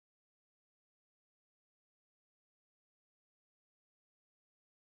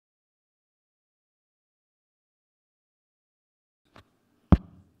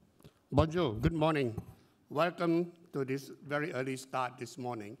Bonjour, good morning. Welcome to this very early start this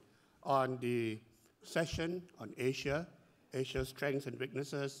morning on the session on Asia, Asia's strengths and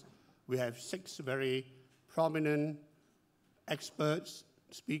weaknesses. We have 6 very prominent experts,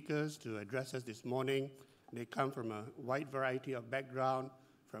 speakers to address us this morning. They come from a wide variety of background,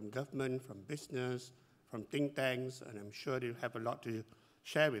 from government, from business, from think tanks, and I'm sure they'll have a lot to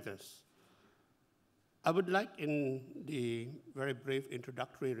share with us. I would like, in the very brief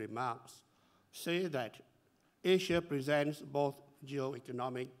introductory remarks, say that Asia presents both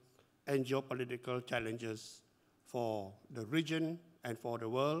geoeconomic and geopolitical challenges for the region and for the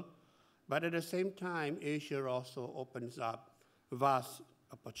world, but at the same time, Asia also opens up vast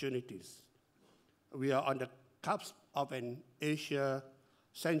opportunities. We are on the cusp of an Asia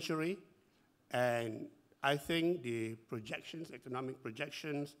century, and I think the projections, economic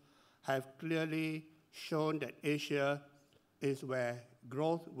projections, have clearly shown that Asia is where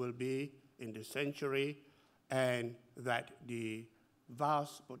growth will be in the century, and that the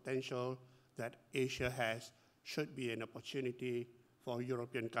vast potential that Asia has should be an opportunity for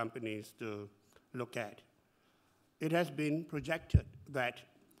European companies to look at. It has been projected that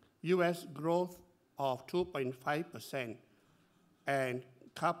US growth of 2.5% and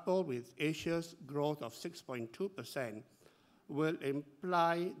coupled with Asia's growth of 6.2% will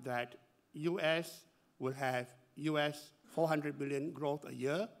imply that US will have US 400 billion growth a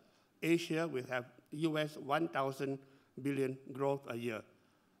year. Asia will have US 1,000 billion growth a year.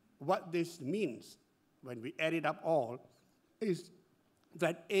 What this means, when we add it up all, is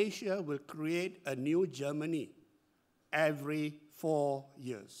that Asia will create a new Germany every 4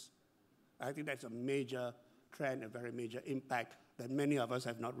 years. I think that's a major trend, a very major impact that many of us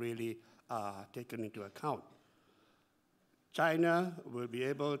have not really taken into account. China will be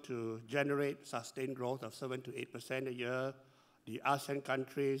able to generate sustained growth of 7 to 8% a year. The ASEAN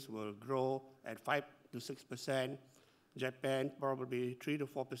countries will grow at 5 to 6%. Japan probably 3 to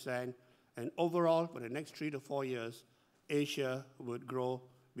 4%. And overall, for the next 3 to 4 years, Asia would grow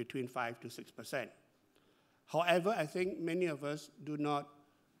between 5 to 6%. However, I think many of us do not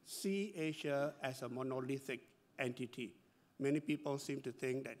see Asia as a monolithic entity. Many people seem to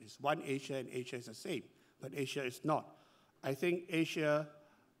think that it's one Asia and Asia is the same, but Asia is not. I think Asia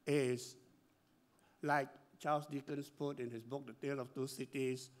is, like Charles Dickens put in his book, The Tale of Two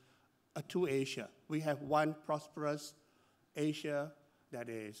Cities, a two Asia. We have one prosperous Asia that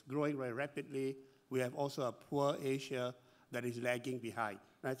is growing very rapidly. We have also a poor Asia that is lagging behind.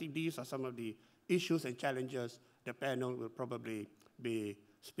 And I think these are some of the issues and challenges the panel will probably be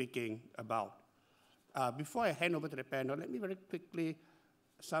speaking about. Before I hand over to the panel, let me very quickly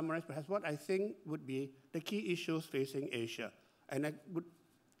summarize perhaps what I think would be the key issues facing Asia. And I would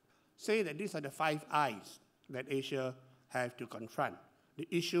say that these are the 5 I's that Asia have to confront. The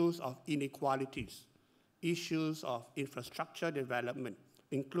issues of inequalities, issues of infrastructure development,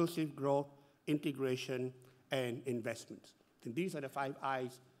 inclusive growth, integration, and investments. And these are the 5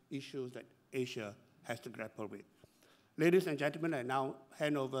 I's issues that Asia has to grapple with. Ladies and gentlemen, I now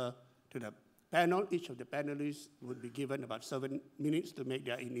hand over to the panel. Each of the panelists would be given about 7 minutes to make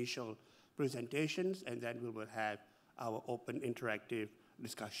their initial presentations, and then we will have our open interactive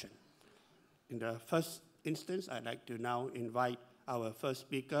discussion. In the first instance, I'd like to now invite our first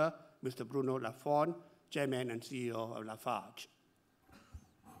speaker, Mr. Bruno Lafont, Chairman and CEO of Lafarge.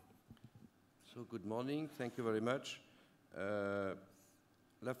 So good morning, thank you very much.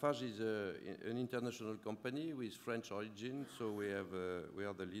 Lafarge is an international company with French origin, so we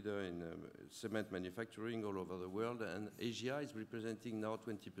are the leader in cement manufacturing all over the world, and Asia is representing now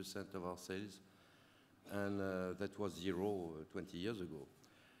 20% of our sales, and that was 0 20 years ago.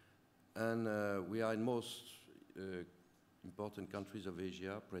 And we are in most important countries of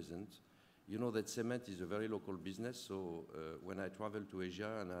Asia present. You know that cement is a very local business, so when I travel to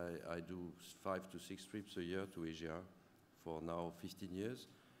Asia, and I do 5 to 6 trips a year to Asia, for now 15 years,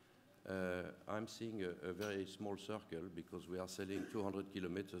 I'm seeing a very small circle because we are selling 200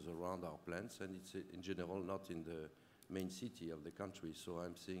 kilometers around our plants, and it's in general not in the main city of the country. So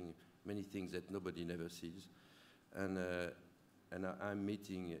I'm seeing many things that nobody never sees. And I'm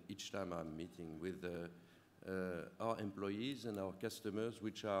meeting, each time I'm meeting with our employees and our customers,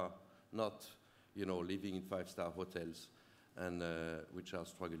 which are not, you know, living in 5-star hotels and which are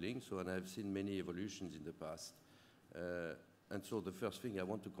struggling. So, and I've seen many evolutions in the past. And so the first thing I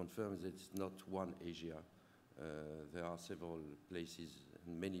want to confirm is that it's not one Asia. There are several places,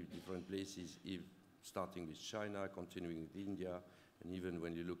 many different places, starting with China, continuing with India, and even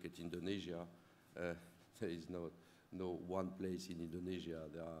when you look at Indonesia, there is no one place in Indonesia.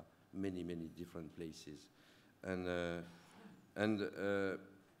 There are many, many different places. And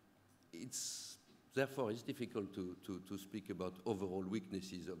therefore, it's difficult to speak about overall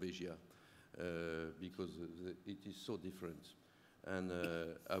weaknesses of Asia because it is so different. And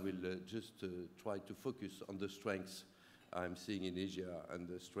I will just try to focus on the strengths I'm seeing in Asia, and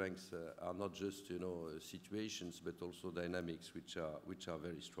the strengths are not just situations, but also dynamics which are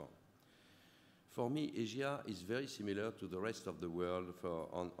very strong. For me, Asia is very similar to the rest of the world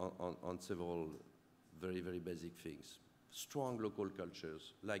on several very, very basic things. Strong local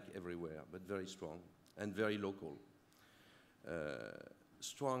cultures, like everywhere, but very strong and very local.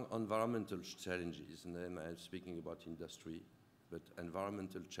 Strong environmental challenges, and then I'm speaking about industry, but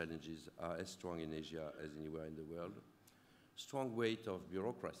environmental challenges are as strong in Asia as anywhere in the world. Strong weight of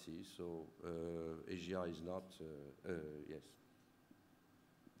bureaucracy, so Asia is not, yes,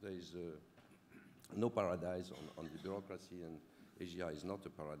 there is no paradise on the bureaucracy, and Asia is not a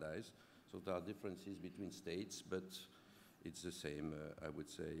paradise. So there are differences between states, but it's the same, I would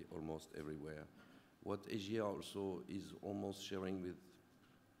say, almost everywhere. What Asia also is almost sharing with,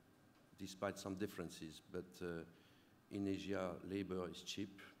 despite some differences, but in Asia, labor is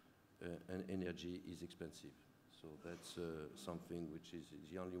cheap and energy is expensive. So that's something which is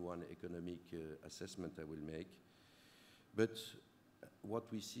the only one economic assessment I will make. But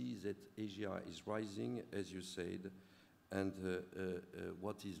what we see is that Asia is rising, as you said, and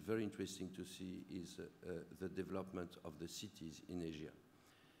what is very interesting to see is the development of the cities in Asia.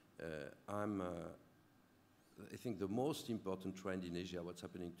 I think the most important trend in Asia, what's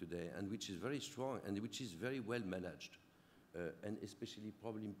happening today, and which is very strong and which is very well managed, and especially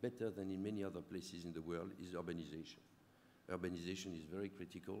probably better than in many other places in the world, is urbanization. Urbanization is very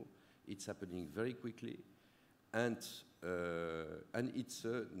critical. It's happening very quickly, and it's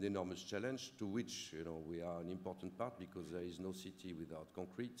an enormous challenge to which we are an important part, because there is no city without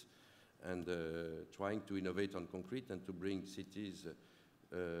concrete, and trying to innovate on concrete and to bring cities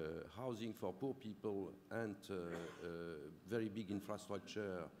housing for poor people and very big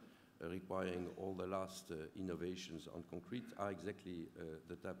infrastructure requiring all the last innovations on concrete are exactly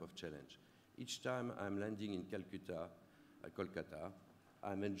the type of challenge. Each time I'm landing in Kolkata,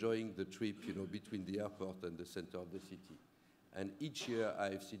 I'm enjoying the trip between the airport and the center of the city. And each year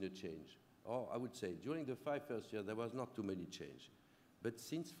I've seen a change. Or I would say during the first years there was not too many change. But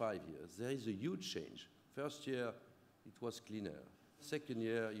since 5 years there is a huge change. First year it was cleaner. Second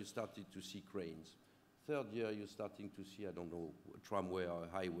year you started to see cranes. Third year you're starting to see, I don't know, a tramway or a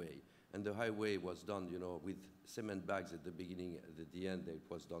highway. And the highway was done, with cement bags at the beginning. At the end, it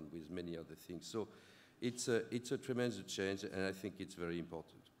was done with many other things. So it's a tremendous change, and I think it's very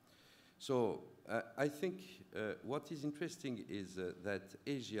important. So I think what is interesting is that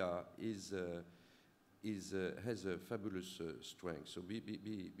Asia has a fabulous strength. So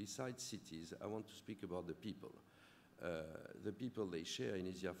besides cities, I want to speak about the people. The people they share in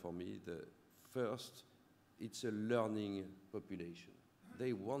Asia, for me, first, it's a learning population.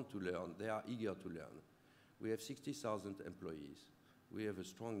 They want to learn. They are eager to learn. We have 60,000 employees. We have a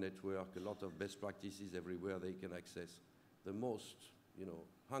strong network, a lot of best practices everywhere they can access. The most,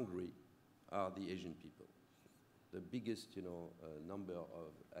 hungry are the Asian people. The biggest, number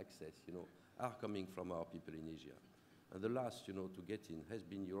of access, are coming from our people in Asia. And the last, to get in has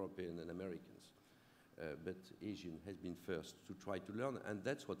been European and Americans. But Asian has been first to try to learn, and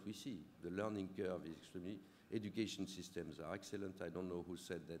that's what we see. The learning curve is extremely. Education systems are excellent. I don't know who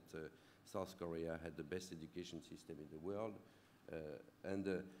said that South Korea had the best education system in the world,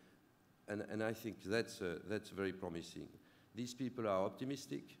 and I think that's very promising. These people are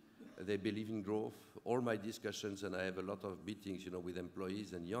optimistic. They believe in growth. All my discussions, and I have a lot of meetings, with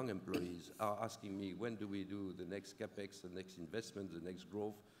employees and young employees, are asking me, when do we do the next capex, the next investment, the next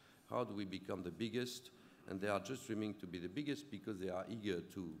growth? How do we become the biggest? And they are just dreaming to be the biggest because they are eager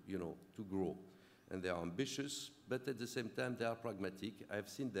to grow. And they are ambitious, but at the same time, they are pragmatic. I've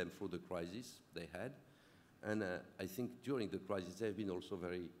seen them through the crisis they had. And I think during the crisis, they've been also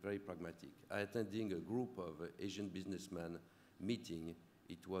very, very pragmatic. I attended a group of Asian businessmen meeting.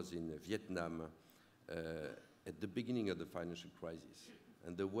 It was in Vietnam at the beginning of the financial crisis.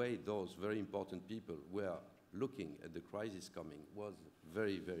 And the way those very important people were looking at the crisis coming was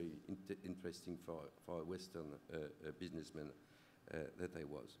very, very interesting for a Western businessman that I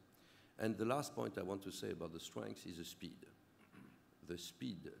was. And the last point I want to say about the strengths is the speed. The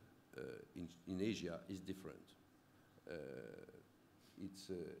speed in Asia is different.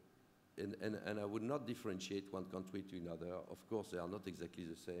 And I would not differentiate one country to another. Of course, they are not exactly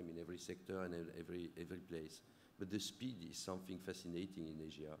the same in every sector and in every place. But the speed is something fascinating in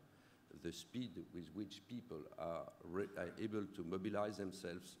Asia. The speed with which people are able to mobilize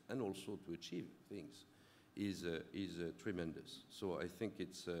themselves and also to achieve things is tremendous. So I think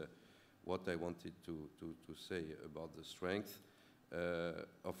it's what I wanted to say about the strength.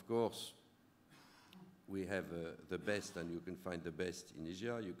 Of course, we have the best, and you can find the best in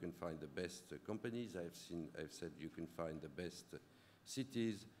Asia. You can find the best companies. I've said you can find the best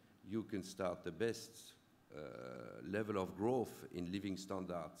cities. You can start the best level of growth in living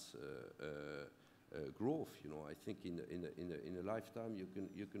standards growth. You know, I think in a lifetime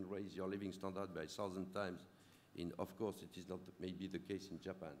you can raise your living standard by 1,000 times. Of course, it is not maybe the case in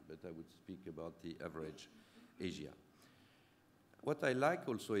Japan, but I would speak about the average Asia. What I like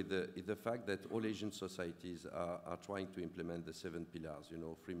also is the fact that all Asian societies are trying to implement the 7 pillars, you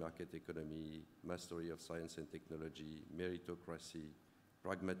know, free market economy, mastery of science and technology, meritocracy,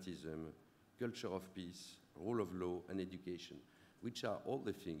 pragmatism, culture of peace, rule of law, and education, which are all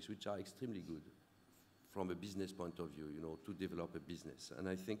the things which are extremely good from a business point of view, you know, to develop a business. And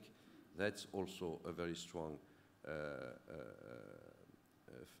I think that's also a very strong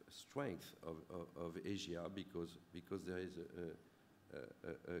strength of Asia, because there is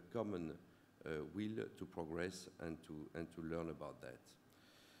a common will to progress and to learn about that.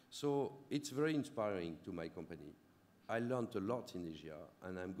 So it's very inspiring to my company. I learned a lot in Asia,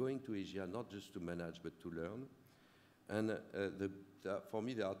 and I'm going to Asia not just to manage but to learn. And for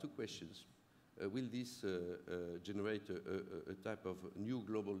me, there are two questions. Will this generate a type of new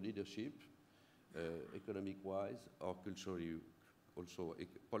global leadership, economic-wise or culturally, also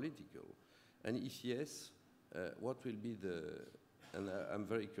political? And if yes, what will be the, and I'm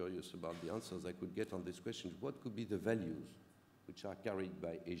very curious about the answers I could get on this question, what could be the values which are carried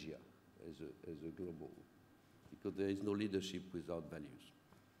by Asia as a global? Because there is no leadership without values.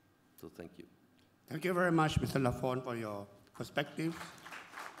 So thank you. Thank you very much, Mr. Lafont, for your perspective.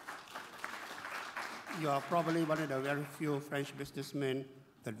 You are probably one of the very few French businessmen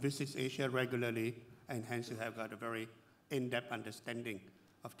that visits Asia regularly, and hence you have got a very in-depth understanding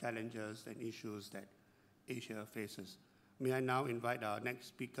of challenges and issues that Asia faces. May I now invite our next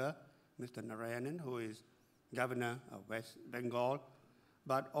speaker, Mr. Narayanan, who is Governor of West Bengal,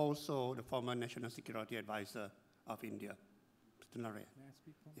 but also the former National Security Advisor of India. Mr. Narayanan. May I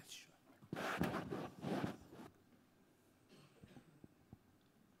speak now? Yes, sure.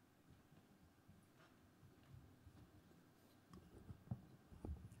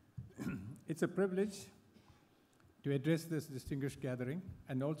 It's a privilege to address this distinguished gathering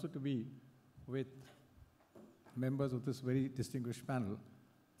and also to be with members of this very distinguished panel.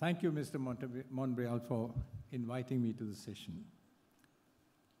 Thank you, Mr. Montbrial, for inviting me to this session.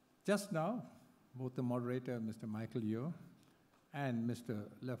 Just now, both the moderator, Mr. Michael Yeoh, and Mr.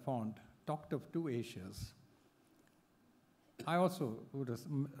 Lafont talked of two Asias. I also would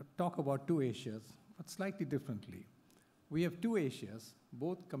talk about two Asias, but slightly differently. We have two Asias,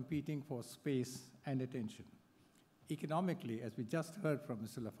 both competing for space and attention. Economically, as we just heard from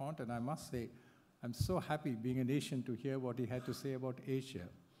Mr. Lafont, and I must say, I'm so happy being an Asian to hear what he had to say about Asia.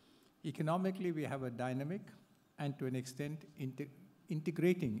 Economically, we have a dynamic and to an extent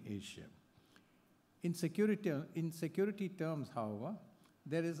integrating Asia. In security terms, however,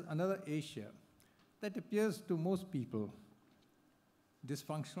 there is another Asia that appears to most people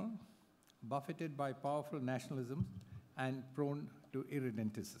dysfunctional, buffeted by powerful nationalism, and prone to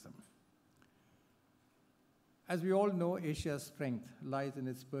irredentism. As we all know, Asia's strength lies in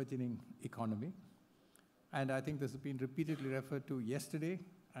its burgeoning economy, and I think this has been repeatedly referred to yesterday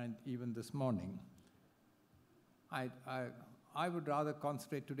and even this morning. I would rather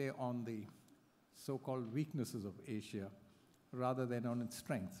concentrate today on the so-called weaknesses of Asia rather than on its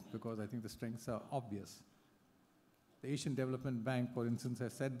strengths, because I think the strengths are obvious. The Asian Development Bank, for instance,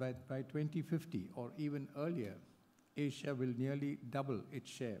 has said by 2050 or even earlier, Asia will nearly double its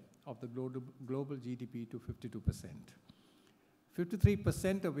share of the global GDP to 52%.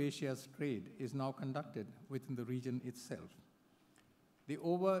 53% of Asia's trade is now conducted within the region itself. The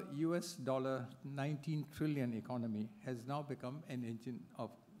over US $19 trillion economy has now become an engine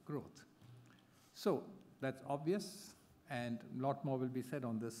of growth. So that's obvious, and a lot more will be said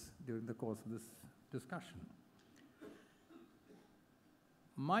on this during the course of this discussion.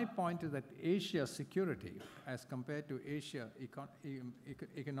 My point is that Asia's security, as compared to Asia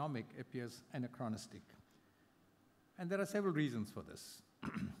economic, appears anachronistic. And there are several reasons for this.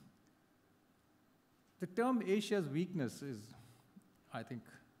 The term Asia's weakness is, I think,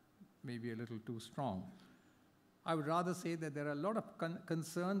 maybe a little too strong. I would rather say that there are a lot of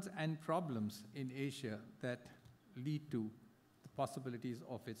concerns and problems in Asia that lead to the possibilities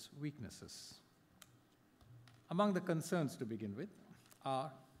of its weaknesses. Among the concerns, to begin with,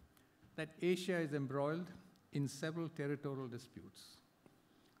 are that Asia is embroiled in several territorial disputes.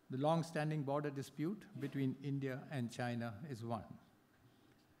 The long-standing border dispute between India and China is one.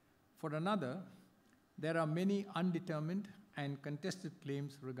 For another, there are many undetermined and contested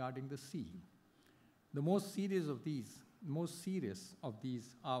claims regarding the sea. The most serious of these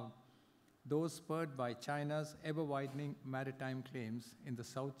are those spurred by China's ever-widening maritime claims in the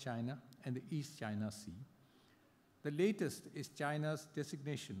South China and the East China Sea. The latest is China's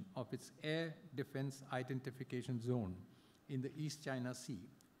designation of its Air Defense Identification Zone in the East China Sea,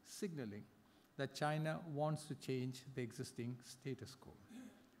 signaling that China wants to change the existing status quo.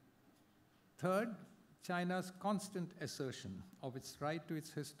 Third, China's constant assertion of its right to its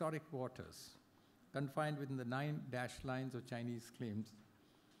historic waters, confined within the 9 dashed lines of Chinese claims,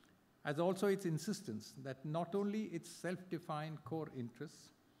 as also its insistence that not only its self-defined core interests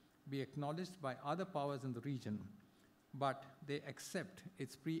be acknowledged by other powers in the region, but they accept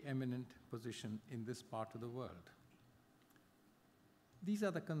its preeminent position in this part of the world. These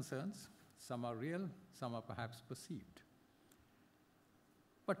are the concerns. Some are real, some are perhaps perceived.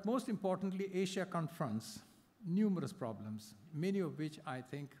 But most importantly, Asia confronts numerous problems, many of which I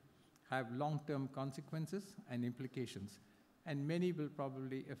think have long-term consequences and implications, and many will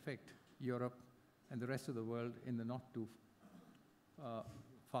probably affect Europe and the rest of the world in the not too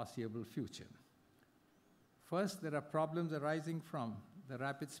foreseeable future. First, there are problems arising from the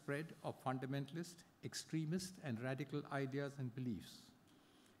rapid spread of fundamentalist, extremist, and radical ideas and beliefs.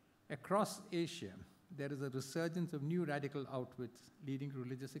 Across Asia, there is a resurgence of new radical outfits leading to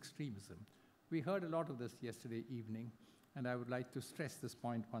religious extremism. We heard a lot of this yesterday evening, and I would like to stress this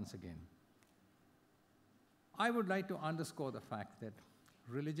point once again. I would like to underscore the fact that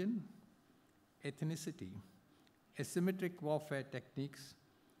religion, ethnicity, asymmetric warfare techniques,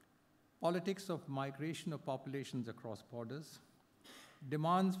 politics of migration of populations across borders,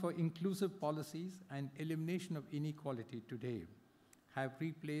 demands for inclusive policies, and elimination of inequality today have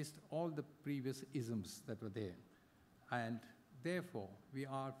replaced all the previous isms that were there. And therefore, we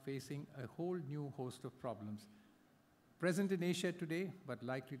are facing a whole new host of problems present in Asia today, but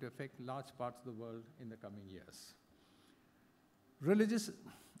likely to affect large parts of the world in the coming years. Religion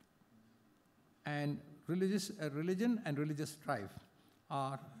and religious strife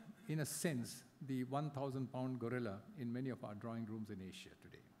are, in a sense, the 1,000-pound gorilla in many of our drawing rooms in Asia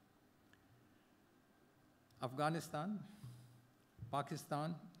today. Afghanistan,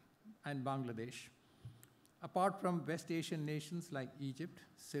 Pakistan, and Bangladesh, apart from West Asian nations like Egypt,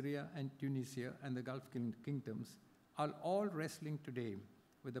 Syria, and Tunisia, and the Gulf kingdoms, are all wrestling today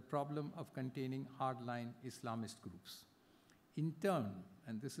with the problem of containing hardline Islamist groups. In turn,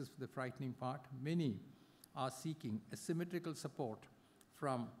 and this is the frightening part, many are seeking asymmetrical support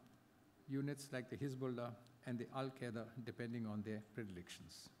from units like the Hezbollah and the Al-Qaeda, depending on their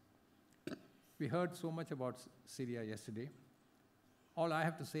predilections. We heard so much about Syria yesterday. All I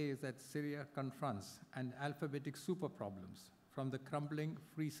have to say is that Syria confronts an alphabetic super problems, from the crumbling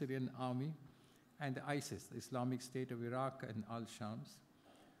Free Syrian Army and the ISIS, the Islamic State of Iraq and al-Shams,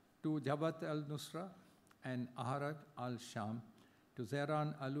 to Jabhat al-Nusra and Aharat al-Sham, to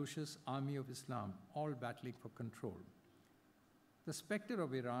Zehran al-Lush's Army of Islam, all battling for control. The specter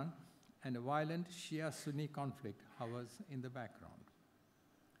of Iran and a violent Shia-Sunni conflict hovers in the background.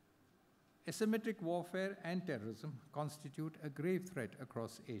 Asymmetric warfare and terrorism constitute a grave threat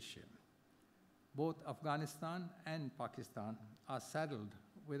across Asia. Both Afghanistan and Pakistan are saddled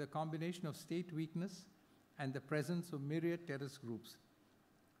with a combination of state weakness and the presence of myriad terrorist groups.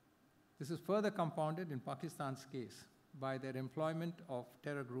 This is further compounded in Pakistan's case by their employment of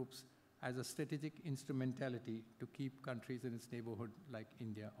terror groups as a strategic instrumentality to keep countries in its neighborhood like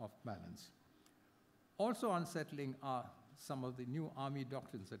India off balance. Also unsettling are some of the new army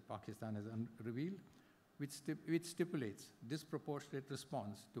doctrines that Pakistan has revealed, which stipulates disproportionate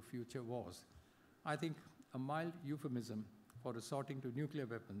response to future wars. I think a mild euphemism for resorting to nuclear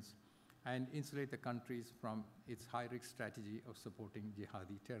weapons and insulate the countries from its high-risk strategy of supporting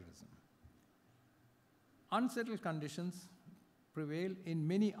jihadi terrorism. Unsettled conditions prevail in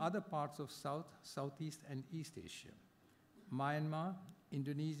many other parts of South, Southeast, and East Asia. Myanmar,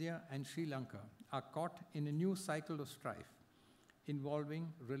 Indonesia, and Sri Lanka are caught in a new cycle of strife involving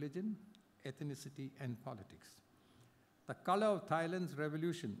religion, ethnicity, and politics. The color of Thailand's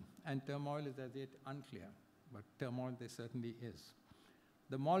revolution and turmoil is as yet unclear, but turmoil there certainly is.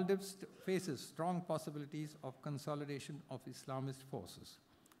 The Maldives faces strong possibilities of consolidation of Islamist forces.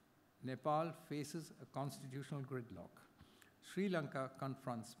 Nepal faces a constitutional gridlock. Sri Lanka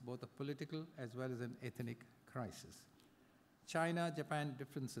confronts both a political as well as an ethnic crisis. China-Japan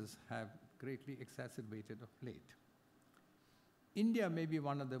differences have greatly exacerbated of late. India may be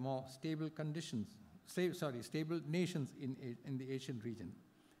one of the more stable nations in the Asian region.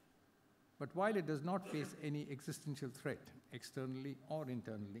 But while it does not face any existential threat, externally or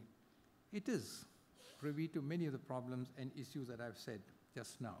internally, it is privy to many of the problems and issues that I've said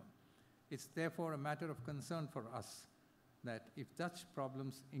just now. It's therefore a matter of concern for us that if such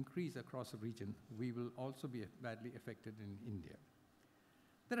problems increase across the region, we will also be badly affected in India.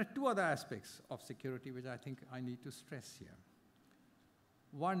 There are two other aspects of security which I think I need to stress here.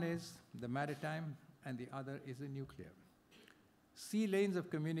 One is the maritime, and the other is the nuclear. Sea lanes of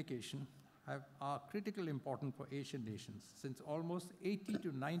communication are critically important for Asian nations, since almost 80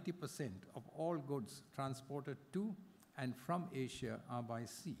 to 90% of all goods transported to and from Asia are by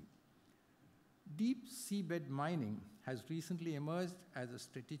sea. Deep seabed mining has recently emerged as a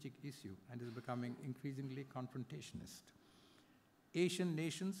strategic issue and is becoming increasingly confrontationist. Asian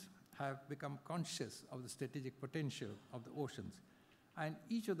nations have become conscious of the strategic potential of the oceans, and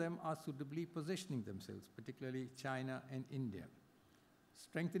each of them are suitably positioning themselves, particularly China and India.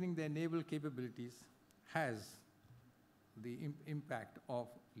 Strengthening their naval capabilities has the impact of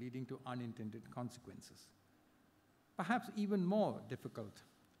leading to unintended consequences. Perhaps even more difficult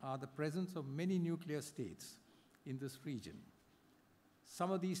are the presence of many nuclear states in this region.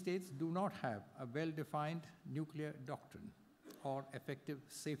 Some of these states do not have a well-defined nuclear doctrine or effective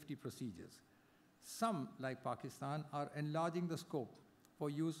safety procedures. Some, like Pakistan, are enlarging the scope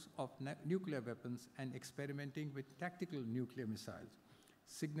for use of nuclear weapons and experimenting with tactical nuclear missiles,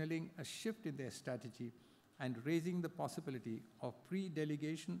 signaling a shift in their strategy and raising the possibility of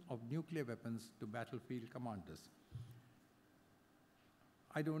pre-delegation of nuclear weapons to battlefield commanders.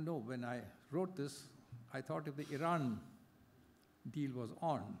 I don't know, when I wrote this, I thought if the Iran deal was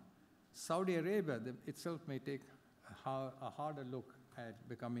on, Saudi Arabia itself may take a harder look at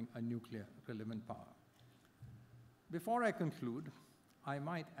becoming a nuclear relevant power. Before I conclude, I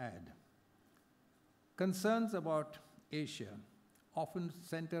might add, concerns about Asia often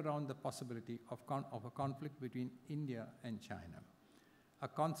center around the possibility of a conflict between India and China, a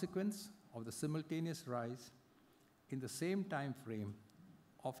consequence of the simultaneous rise in the same time frame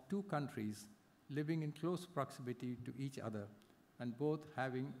of two countries living in close proximity to each other and both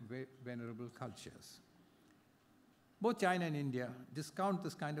having venerable cultures. Both China and India discount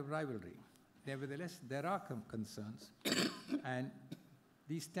this kind of rivalry. Nevertheless, there are concerns, and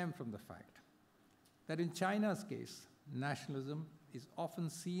these stem from the fact that in China's case, nationalism is often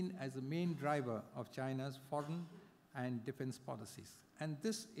seen as the main driver of China's foreign and defense policies. And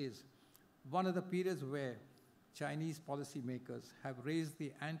this is one of the periods where Chinese policymakers have raised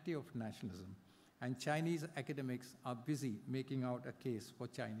the ante of nationalism, and Chinese academics are busy making out a case for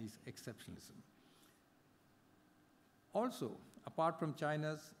Chinese exceptionalism. Also, apart from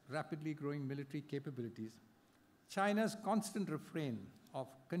China's rapidly growing military capabilities, China's constant refrain of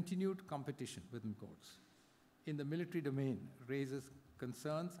continued competition, within quotes, in the military domain raises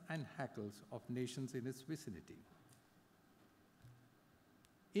concerns and hackles of nations in its vicinity.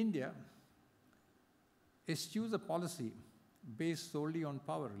 India eschews a policy based solely on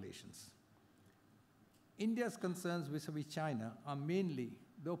power relations. India's concerns vis-à-vis China are mainly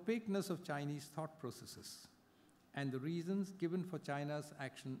the opaqueness of Chinese thought processes and the reasons given for China's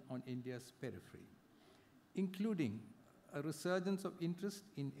action on India's periphery, including a resurgence of interest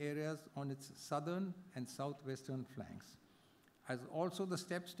in areas on its southern and southwestern flanks, as also the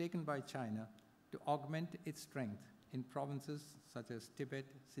steps taken by China to augment its strength in provinces such as Tibet,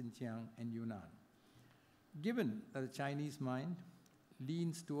 Xinjiang, and Yunnan. Given that the Chinese mind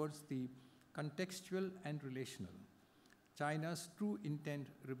leans towards the contextual and relational, China's true intent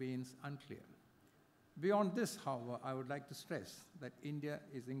remains unclear. Beyond this, however, I would like to stress that India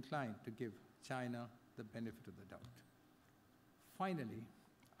is inclined to give China the benefit of the doubt. Finally,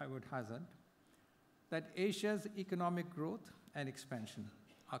 I would hazard that Asia's economic growth and expansion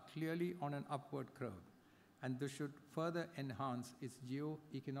are clearly on an upward curve, and this should further enhance its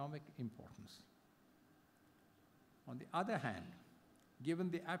geo-economic importance. On the other hand, given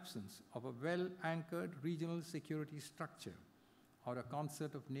the absence of a well-anchored regional security structure or a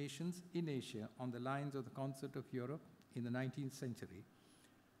concert of nations in Asia on the lines of the concert of Europe in the 19th century,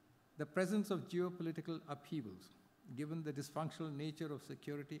 the presence of geopolitical upheavals, given the dysfunctional nature of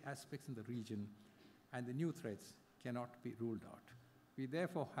security aspects in the region and the new threats, cannot be ruled out. We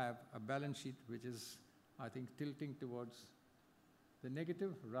therefore have a balance sheet which is, I think, tilting towards the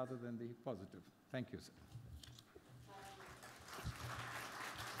negative rather than the positive. Thank you, sir.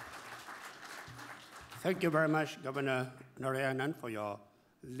 Thank you very much, Governor Narayanan, for your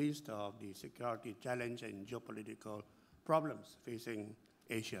list of the security challenge and geopolitical problems facing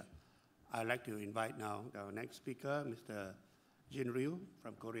Asia. I'd like to invite now our next speaker, Mr. Jin Ryu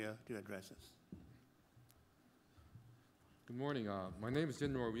from Korea, to address us. Good morning. My name is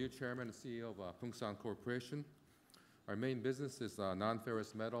Jin Ryu, Chairman and CEO of Pungsan Corporation. Our main business is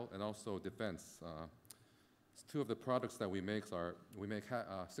non-ferrous metal and also defense. Two of the products that we make are,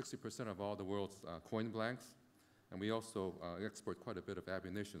 60% of all the world's coin blanks, and we also export quite a bit of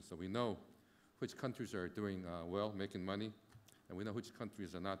ammunition. So we know which countries are doing well, making money, and we know which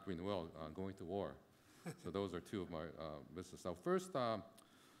countries are not doing well, going to war. So those are two of my business. Now first, I'd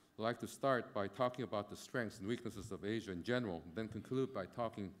like to start by talking about the strengths and weaknesses of Asia in general, then conclude by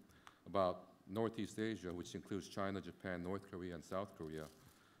talking about Northeast Asia, which includes China, Japan, North Korea, and South Korea,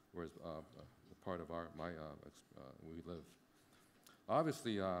 where part of we live.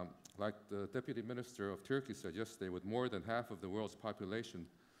 Obviously, like the Deputy Minister of Turkey said yesterday, with more than half of the world's population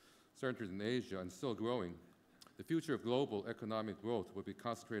centered in Asia and still growing, the future of global economic growth will be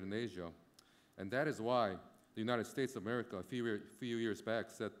concentrated in Asia. And that is why the United States of America a few years back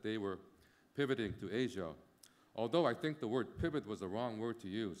said they were pivoting to Asia. Although I think the word pivot was the wrong word to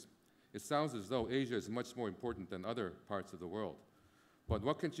use. It sounds as though Asia is much more important than other parts of the world. But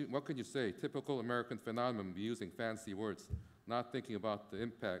what can you say? Typical American phenomenon, using fancy words, not thinking about the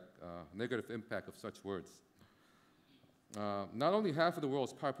impact, negative impact of such words. Not only half of the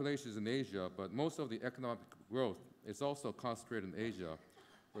world's population is in Asia, but most of the economic growth is also concentrated in Asia,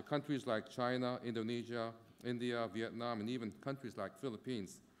 where countries like China, Indonesia, India, Vietnam, and even countries like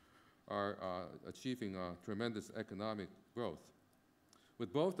Philippines are achieving tremendous economic growth.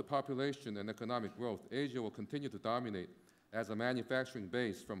 With both the population and economic growth, Asia will continue to dominate as a manufacturing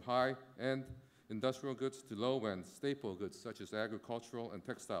base, from high-end industrial goods to low-end staple goods such as agricultural and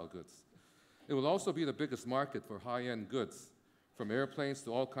textile goods. It will also be the biggest market for high-end goods, from airplanes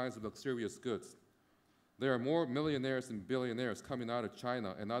to all kinds of luxurious goods. There are more millionaires and billionaires coming out of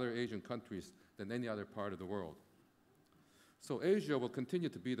China and other Asian countries than any other part of the world. So Asia will continue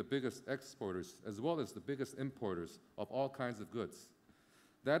to be the biggest exporters as well as the biggest importers of all kinds of goods.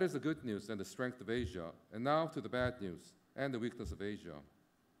 That is the good news and the strength of Asia. And now to the bad news and the weakness of Asia.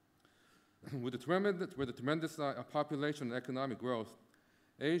 With the tremendous population and economic growth,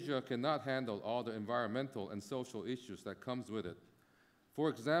 Asia cannot handle all the environmental and social issues that comes with it. For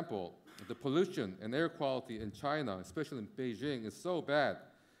example, the pollution and air quality in China, especially in Beijing, is so bad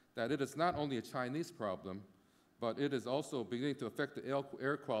that it is not only a Chinese problem, but it is also beginning to affect the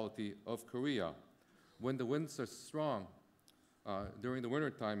air quality of Korea. When the winds are strong, during the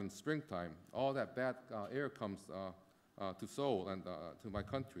wintertime and springtime, all that bad air comes to Seoul and to my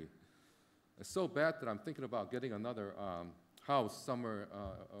country. It's so bad that I'm thinking about getting another house somewhere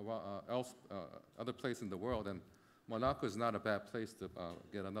else, other place in the world, and Monaco is not a bad place to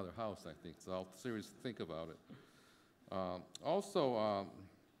get another house, I think, so I'll seriously think about it. Also,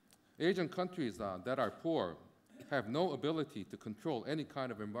 Asian countries that are poor have no ability to control any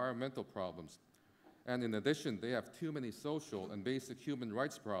kind of environmental problems. And in addition, they have too many social and basic human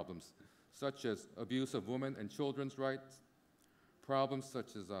rights problems, such as abuse of women and children's rights, problems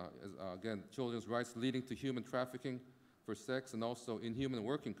such as, again, children's rights leading to human trafficking for sex, and also inhuman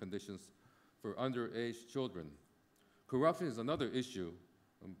working conditions for underage children. Corruption is another issue,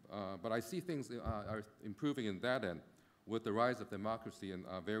 but I see things are improving in that end with the rise of democracy in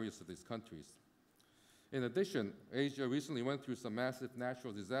various of these countries. In addition, Asia recently went through some massive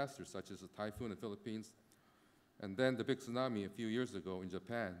natural disasters, such as a typhoon in the Philippines, and then the big tsunami a few years ago in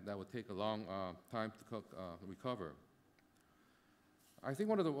Japan. That would take a long time to recover. I think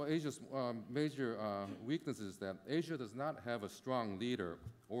one of Asia's major weaknesses is that Asia does not have a strong leader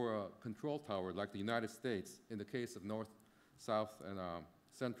or a control tower like the United States in the case of North, South, and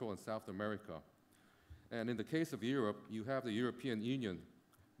Central and South America. And in the case of Europe, you have the European Union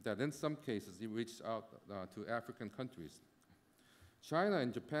that in some cases reached out to African countries. China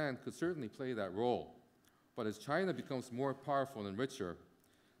and Japan could certainly play that role, but as China becomes more powerful and richer,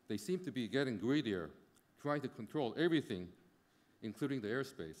 they seem to be getting greedier, trying to control everything, including the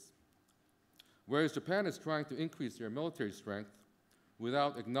airspace. Whereas Japan is trying to increase their military strength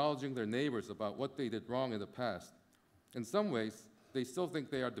without acknowledging their neighbors about what they did wrong in the past. In some ways, they still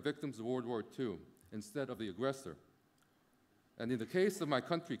think they are the victims of World War II instead of the aggressor. And in the case of my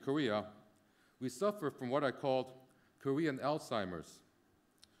country, Korea, we suffer from what I called Korean Alzheimer's.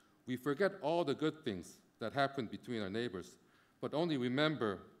 We forget all the good things that happened between our neighbors, but only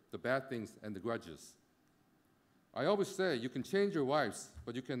remember the bad things and the grudges. I always say you can change your wives,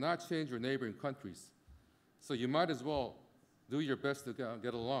 but you cannot change your neighboring countries. So you might as well do your best to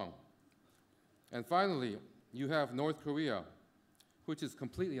get along. And finally, you have North Korea, which is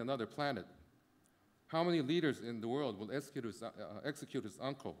completely another planet. How many leaders in the world will execute his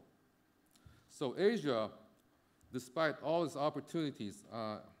uncle? So Asia, despite all its opportunities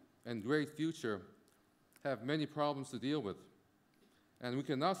and great future, have many problems to deal with. And we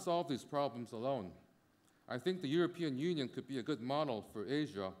cannot solve these problems alone. I think the European Union could be a good model for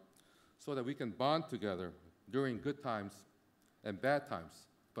Asia so that we can bond together during good times and bad times.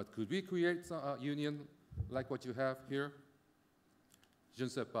 But could we create a union like what you have here? Je ne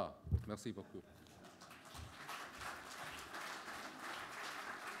sais pas. Merci beaucoup.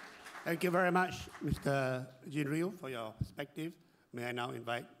 Thank you very much, Mr. Jinryu, for your perspective. May I now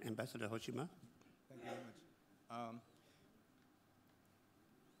invite Ambassador Hoshima? Thank you very much.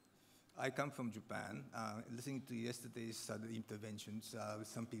 I come from Japan. Listening to yesterday's interventions,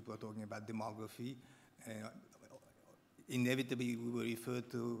 some people are talking about demography. Inevitably, we will refer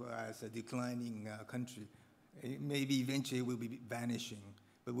to as a declining country. Maybe eventually we'll be vanishing,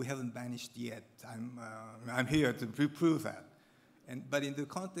 but we haven't vanished yet. I'm here to prove that. But in the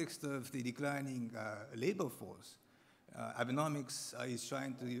context of the declining labor force, Abenomics is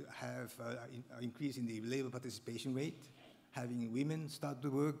trying to have an increase in the labor participation rate, having women start to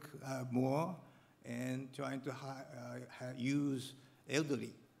work more, and trying to use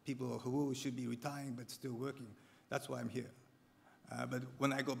elderly people who should be retiring but still working. That's why I'm here. But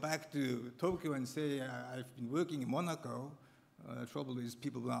when I go back to Tokyo and say I've been working in Monaco, the trouble is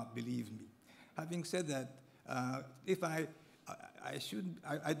people will not believe me. Having said that, if I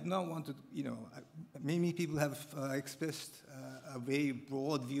do not want to, many people have expressed a very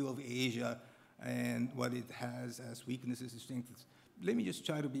broad view of Asia and what it has as weaknesses and strengths. Let me just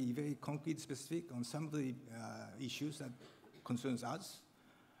try to be very concrete, specific on some of the issues that concerns us.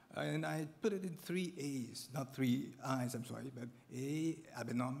 And I put it in 3 A's, not 3 I's, I'm sorry, but A,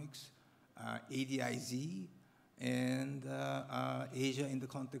 Abenomics, ADIZ, and Asia in the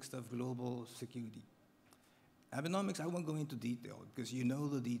context of global security. Abenomics, I won't go into detail, because you know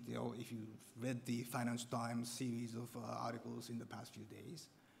the detail if you've read the Finance Times series of articles in the past few days.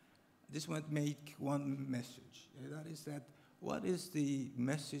 I just want to make one message, and that is that what is the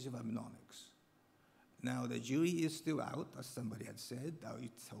message of Abenomics? Now, the jury is still out, as somebody had said,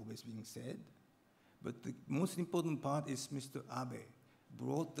 it's always being said, but the most important part is Mr. Abe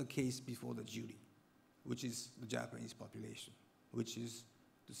brought the case before the jury, which is the Japanese population, which is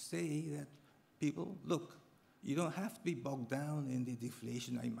to say that people, look, you don't have to be bogged down in the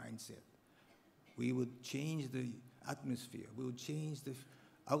deflationary mindset. We would change the atmosphere. We would change the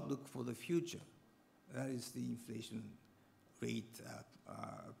outlook for the future. That is the inflation rate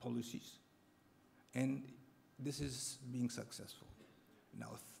policies. And this is being successful.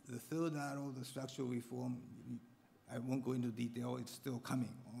 Now, the third arrow, the structural reform, I won't go into detail. It's still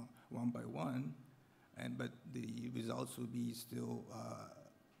coming one by one. But the results will be still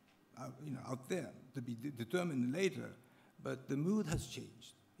out there to be determined later, but the mood has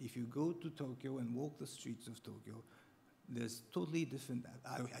changed. If you go to Tokyo and walk the streets of Tokyo, there's totally different,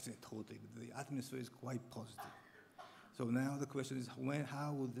 I say totally, but the atmosphere is quite positive. So now the question is,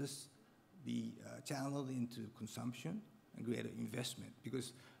 how will this be channeled into consumption and greater investment?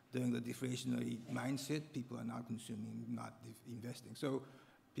 Because during the deflationary mindset, people are now consuming, not investing. So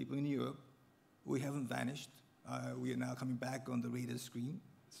people in Europe, we haven't vanished. We are now coming back on the radar screen.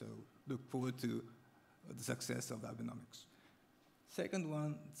 So look forward to the success of Abenomics. Second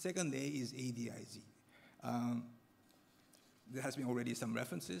A is ADIZ. There has been already some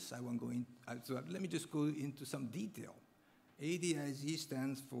references. I won't go in. So let me just go into some detail. ADIZ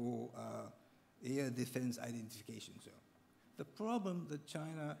stands for Air Defense Identification Zone. The problem that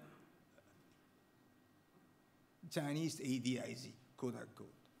Chinese ADIZ, quote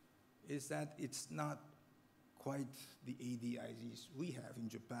unquote, is that it's not quite the ADIZs we have in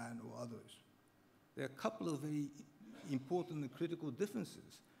Japan or others. There are a couple of very important and critical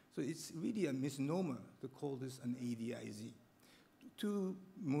differences. So it's really a misnomer to call this an ADIZ. Two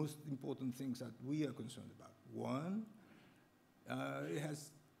most important things that we are concerned about. One, it has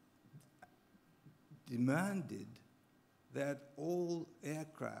demanded that all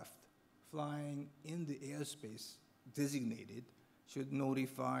aircraft flying in the airspace designated should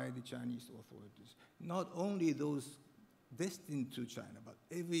notify the Chinese authorities. Not only those destined to China, but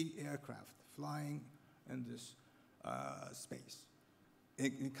every aircraft flying in this space.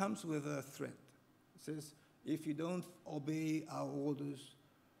 It comes with a threat. It says, if you don't obey our orders,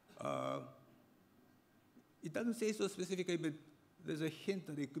 it doesn't say so specifically, but there's a hint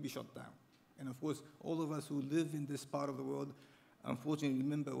that it could be shot down. And of course, all of us who live in this part of the world, unfortunately,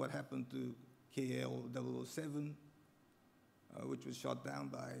 remember what happened to KL-007, which was shot down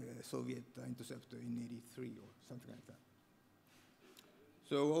by a Soviet interceptor in '83 or something like that.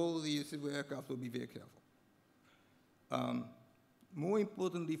 So all the civil aircraft will be very careful. More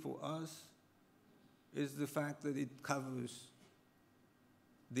importantly for us is the fact that it covers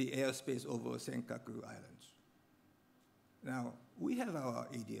the airspace over Senkaku Islands. Now, we have our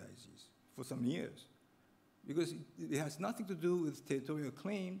ADIZs for some years, because it has nothing to do with territorial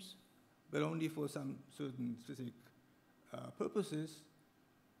claims, but only for some certain specific purposes.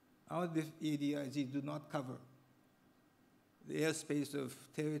 Our ADIZ do not cover the airspace of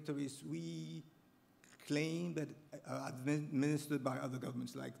territories we claim that are administered by other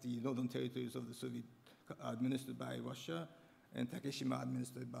governments, like the northern territories of the Soviet, administered by Russia, and Takeshima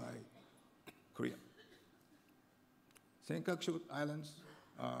administered by Korea. Senkaku Islands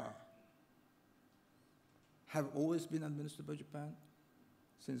have always been administered by Japan,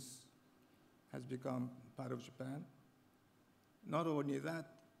 since has become part of Japan. Not only that,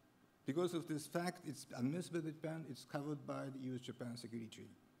 because of this fact, it's administered by Japan, it's covered by the US-Japan Security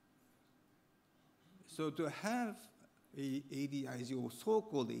Treaty. So to have a ADIZ, or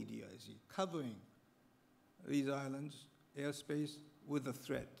so-called ADIZ, covering these islands, airspace, with a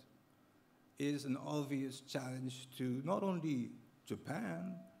threat, is an obvious challenge to not only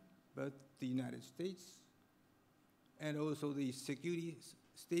Japan, but the United States, and also the security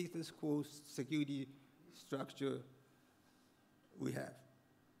status quo security structure we have.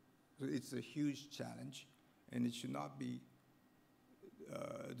 So it's a huge challenge, and it should not be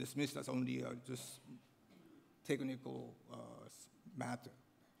dismissed as only a just technical matter.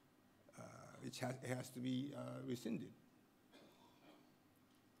 It has to be rescinded.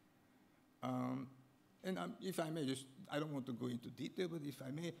 And if I may, I don't want to go into detail, but if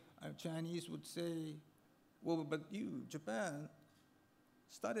I may, Chinese would say, well, but you, Japan,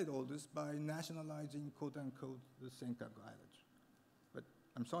 started all this by nationalizing, quote unquote, the Senkaku Islands. But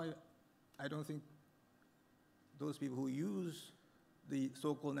I'm sorry, I don't think those people who use the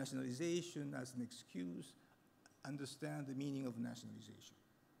so-called nationalization as an excuse understand the meaning of nationalization.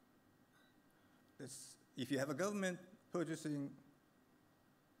 If you have a government purchasing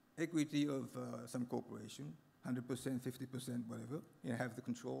equity of some corporation, 100%, 50%, whatever, you have the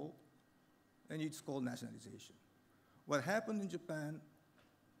control, and it's called nationalization. What happened in Japan,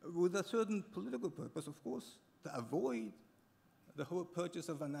 with a certain political purpose, of course, to avoid the whole purchase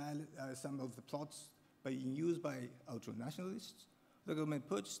of some of the plots being used by ultra-nationalists, the government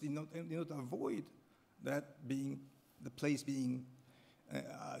purchased in order to avoid that being the place being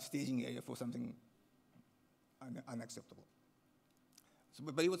a staging area for something unacceptable. So,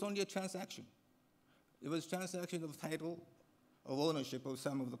 but it was only a transaction. It was a transaction of title, of ownership of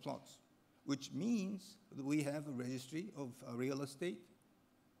some of the plots, which means that we have a registry of real estate,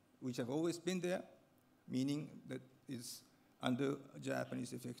 which have always been there, meaning that it's under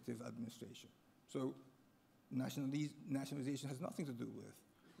Japanese effective administration. So nationalization has nothing to do with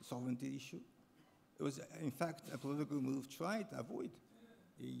the sovereignty issue. It was, in fact, a political move tried to avoid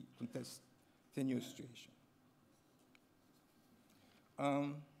a tenuous situation.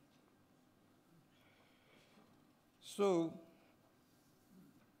 So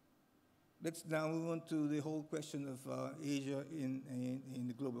let's now move on to the whole question of Asia in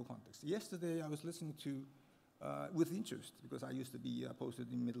the global context. Yesterday, I was listening to, with interest, because I used to be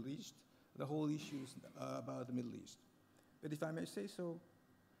posted in the Middle East, the whole issues about the Middle East. But if I may say so,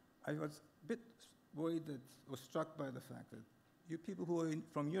 I was a bit worried that, or struck by the fact that you people who are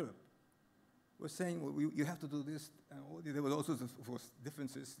from Europe were saying, well, you have to do this, and there were all sorts of course,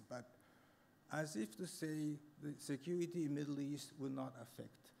 differences, but as if to say the security in the Middle East will not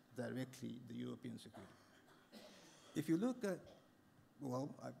affect directly the European security. If you look at,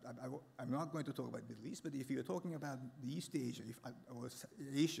 well, I'm not going to talk about the Middle East, but if you're talking about the East Asia, or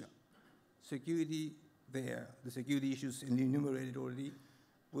Asia, security there, the security issues enumerated already,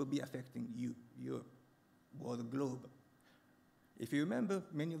 will be affecting you, Europe, or the globe. If you remember,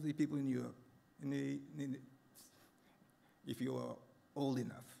 many of the people in Europe, if you are old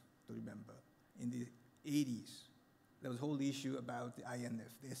enough to remember, in the 80s, there was a whole issue about the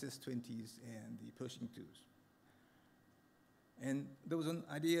INF, the SS-20s and the Pershing IIs. And there was an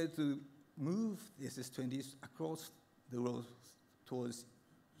idea to move the SS-20s across the Urals towards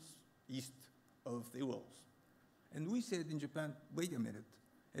east of the Urals. And we said in Japan, wait a minute,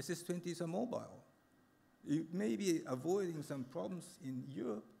 SS-20s are mobile. You may be avoiding some problems in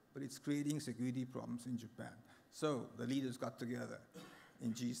Europe, but it's creating security problems in Japan. So the leaders got together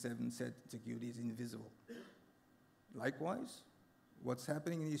in G7, said security is invisible. Likewise, what's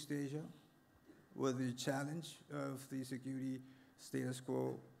happening in East Asia with the challenge of the security status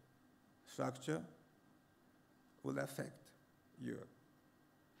quo structure will affect Europe.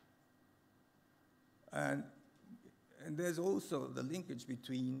 And there's also the linkage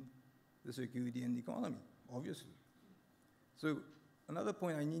between the security and the economy, obviously. So another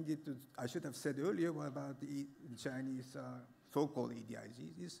point I should have said earlier about the Chinese so-called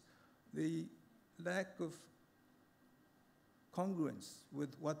ADIZs is the lack of congruence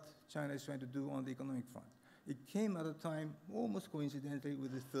with what China is trying to do on the economic front. It came at a time almost coincidentally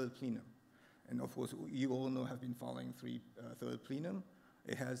with the third plenum. And of course, you all know, have been following third plenum.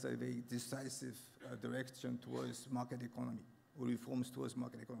 It has a very decisive direction towards market economy, or reforms towards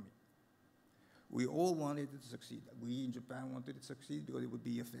market economy. We all wanted it to succeed. We in Japan wanted it to succeed because it would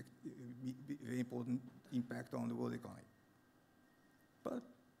be a very important impact on the world economy. But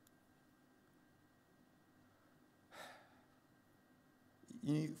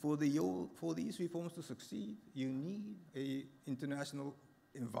for these reforms to succeed, you need an international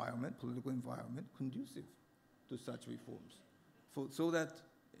environment, political environment, conducive to such reforms, so that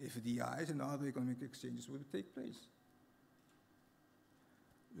FDIs and other economic exchanges will take place.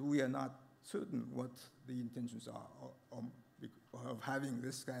 We are not certain what the intentions are of having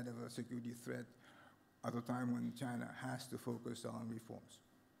this kind of a security threat at a time when China has to focus on reforms.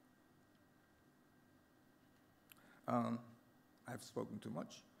 I've spoken too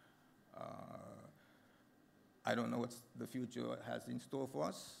much. I don't know what the future has in store for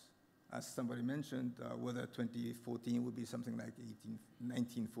us. As somebody mentioned, whether 2014 will be something like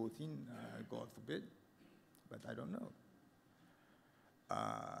 1914, God forbid, but I don't know.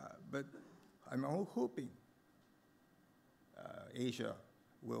 But I'm all hoping Asia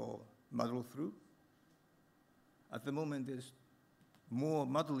will muddle through. At the moment, there's more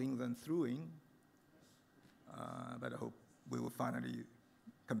muddling than throughing, but I hope we will finally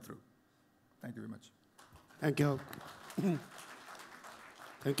come through. Thank you very much. Thank you.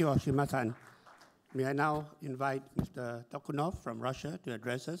 Thank you, Oshima-san. May I now invite Mr. Tokunov from Russia to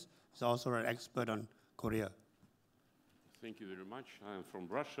address us. He's also an expert on Korea. Thank you very much. I am from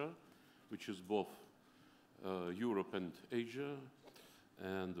Russia, which is both Europe and Asia,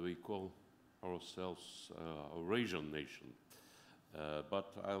 and we call ourselves a Eurasian nation.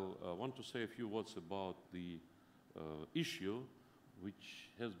 But I want to say a few words about the issue which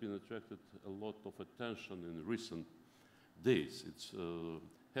has been attracted a lot of attention in recent days. It's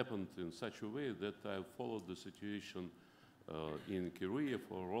happened in such a way that I've followed the situation in Korea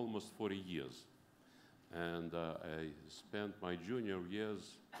for almost 40 years. And I spent my junior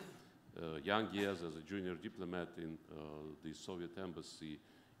years, young years as a junior diplomat in the Soviet embassy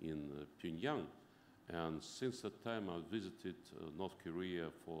in Pyongyang. And since that time, I've visited North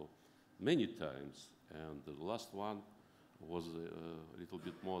Korea for many times. And the last one was a little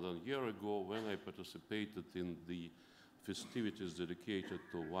bit more than a year ago when I participated in the festivities dedicated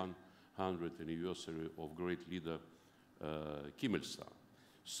to 100th anniversary of great leader Kim Il-sung.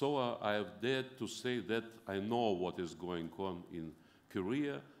 So I have dared to say that I know what is going on in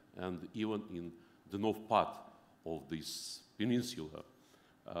Korea and even in the north part of this peninsula.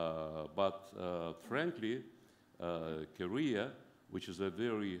 But frankly, Korea, which is a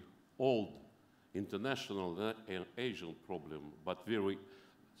very old international and Asian problem, but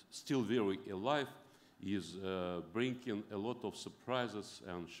still very alive, is bringing a lot of surprises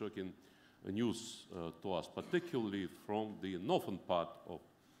and shocking news to us, particularly from the northern part of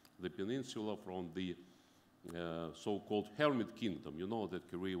the peninsula, from the so-called Hermit Kingdom. You know that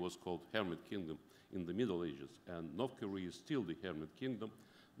Korea was called Hermit Kingdom in the Middle Ages, and North Korea is still the Hermit Kingdom,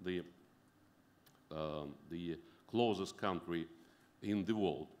 the closest country in the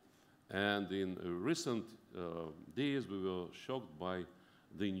world. And in recent days, we were shocked by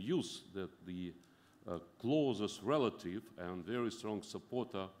the news that the closest relative and very strong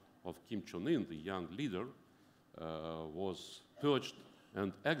supporter of Kim Jong-un, the young leader, was purged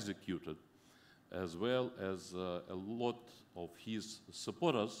and executed, as well as a lot of his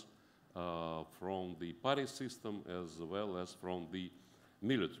supporters from the party system as well as from the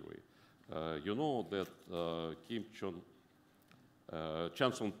military. You know that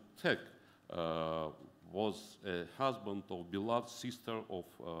Chan Song-taek was a husband of beloved sister of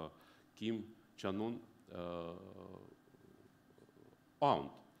Kim Jong-un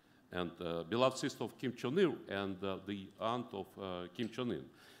aunt, and beloved sister of Kim Jong-il and the aunt of Kim Jong-un.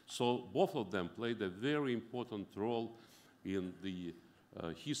 So both of them played a very important role in the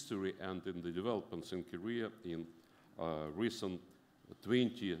history and in the developments in Korea in recent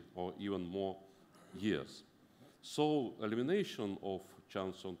 20 or even more years. So elimination of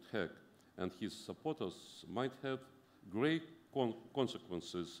Chan Song-taek and his supporters might have great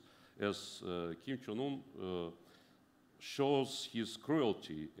consequences, as Kim Jong-un shows his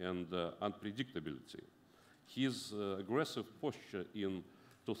cruelty and unpredictability. His aggressive posture in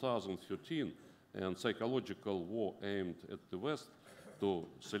 2013 and psychological war aimed at the West to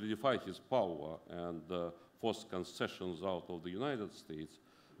solidify his power and force concessions out of the United States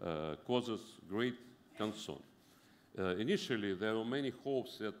causes great concern. Initially, there were many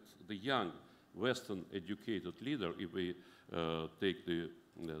hopes that the young Western educated leader, if we take the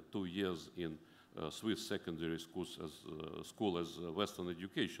 2 years in Swiss secondary school as Western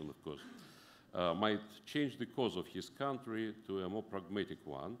education, of course, might change the course of his country to a more pragmatic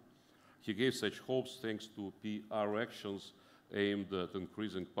one. He gave such hopes thanks to PR actions aimed at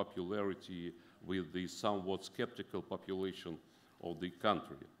increasing popularity with the somewhat skeptical population of the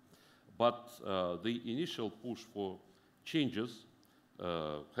country. But the initial push for changes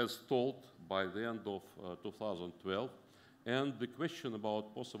has stalled by the end of 2012, and the question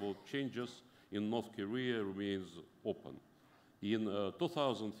about possible changes in North Korea remains open. In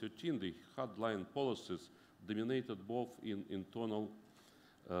 2013, the hardline policies dominated both in internal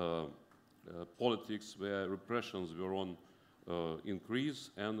politics, where repressions were on increase,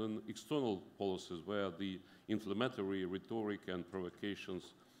 and in external policies, where the inflammatory rhetoric and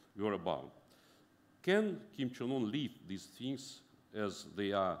provocations were abound. Can Kim Jong-un leave these things as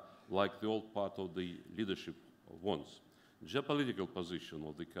they are, like the old part of the leadership wants? Geopolitical position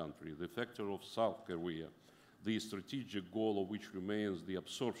of the country, the factor of South Korea, the strategic goal of which remains the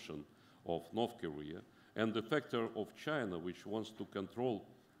absorption of North Korea, and the factor of China, which wants to control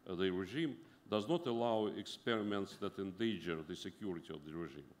the regime, does not allow experiments that endanger the security of the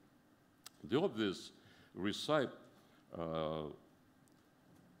regime. The obvious recipe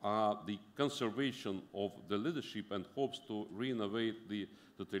are the conservation of the leadership and hopes to renovate the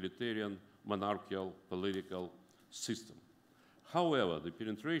totalitarian monarchical political system. However, the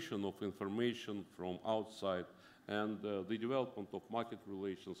penetration of information from outside and the development of market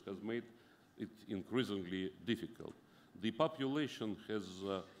relations has made it increasingly difficult. The population has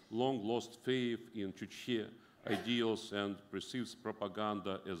long lost faith in Chukchi ideals and perceives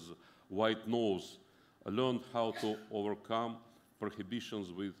propaganda as white noise, learned how to overcome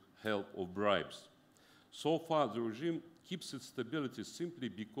prohibitions with help of bribes. So far, the regime keeps its stability simply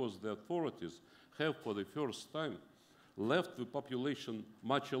because the authorities have, for the first time, left the population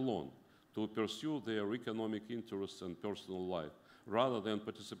much alone to pursue their economic interests and personal life, rather than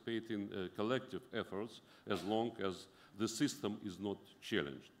participate in collective efforts as long as the system is not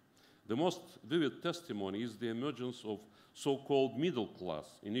challenged. The most vivid testimony is the emergence of so-called middle class,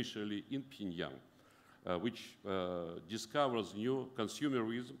 initially in Pyongyang, which discovers new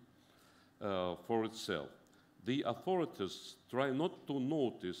consumerism for itself. The authorities try not to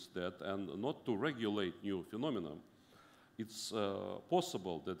notice that and not to regulate new phenomena. It's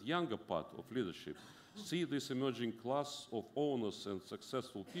possible that younger part of leadership see this emerging class of owners and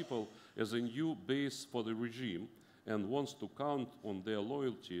successful people as a new base for the regime and wants to count on their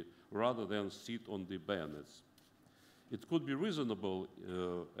loyalty rather than sit on the bayonets. It could be reasonable,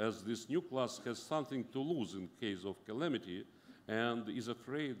 as this new class has something to lose in case of calamity and is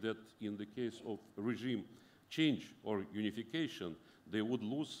afraid that in the case of regime change or unification, they would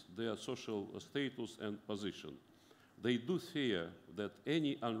lose their social status and position. They do fear that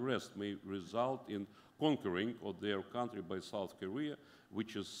any unrest may result in conquering of their country by South Korea,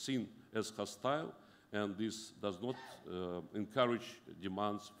 which is seen as hostile, and this does not encourage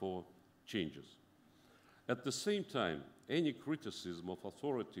demands for changes. At the same time, any criticism of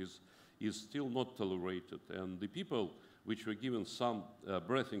authorities is still not tolerated, and the people which were given some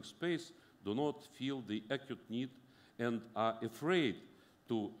breathing space do not feel the acute need and are afraid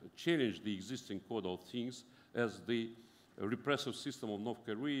to challenge the existing code of things, as the repressive system of North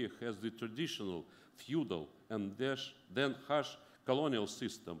Korea has the traditional feudal and then harsh colonial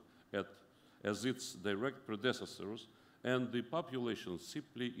system as its direct predecessors, and the population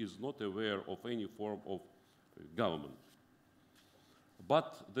simply is not aware of any form of government.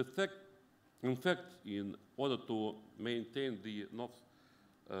 But in fact, in order to maintain the North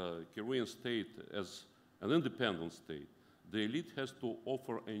Korean state as an independent state, the elite has to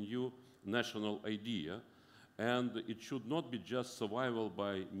offer a new national idea, and it should not be just survival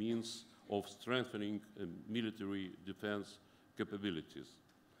by means of strengthening military defense capabilities.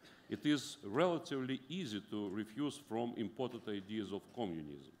 It is relatively easy to refuse from imported ideas of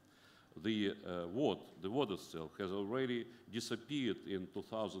communism. The word itself has already disappeared in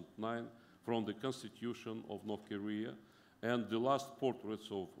 2009 from the constitution of North Korea, and the last portraits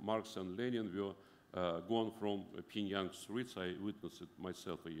of Marx and Lenin were gone from Pyongyang streets. I witnessed it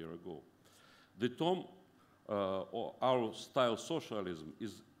myself a year ago. The term our style socialism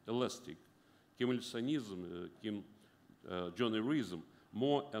is elastic. Kim Il-sungism, Kim Jong-ilism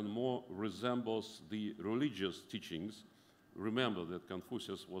more and more resembles the religious teachings. Remember that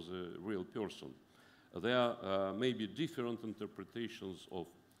Confucius was a real person. There may be different interpretations of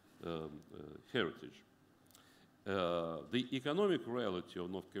heritage. The economic reality of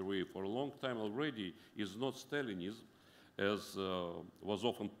North Korea for a long time already is not Stalinism, as was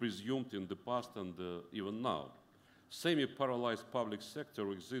often presumed in the past and even now. Semi-paralyzed public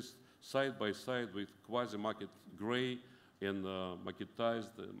sector exists side by side with quasi-market gray and marketized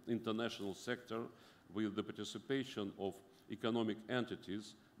international sector with the participation of economic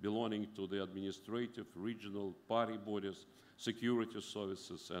entities belonging to the administrative, regional, party bodies, security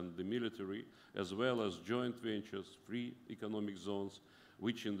services, and the military, as well as joint ventures, free economic zones,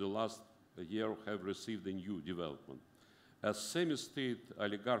 which in the last year have received a new development. A semi-state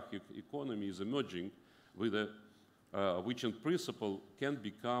oligarchic economy is emerging with which in principle can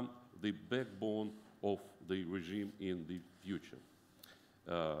become the backbone of the regime in the future.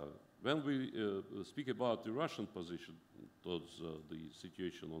 When we speak about the Russian position towards the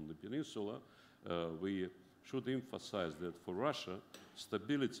situation on the peninsula, we should emphasize that for Russia,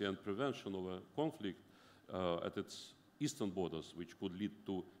 stability and prevention of a conflict at its eastern borders, which could lead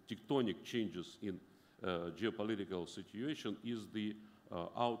to tectonic changes in geopolitical situation, is the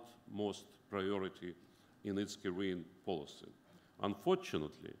utmost priority in its Korean policy.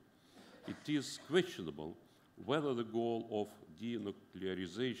 Unfortunately, it is questionable whether the goal of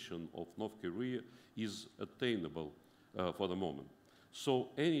denuclearization of North Korea is attainable for the moment. So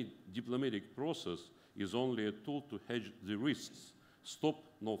any diplomatic process is only a tool to hedge the risks, stop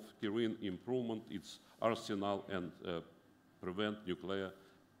North Korean improvement its arsenal, and prevent nuclear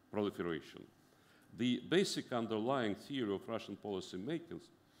proliferation. The basic underlying theory of Russian policy makers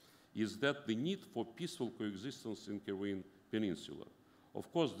is that the need for peaceful coexistence in Korean Peninsula.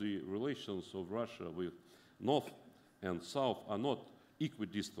 Of course, the relations of Russia with North and South are not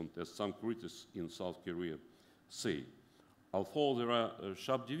equidistant, as some critics in South Korea say. Although there are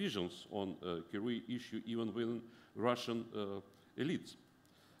sharp divisions on Korea issue even within Russian elites,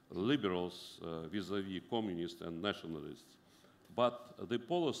 liberals vis-à-vis communists and nationalists. But the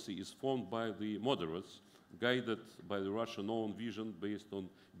policy is formed by the moderates, guided by the Russian own vision based on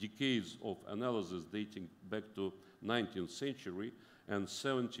decades of analysis dating back to 19th century and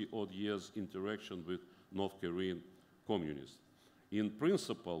 70-odd years interaction with North Korean communists. In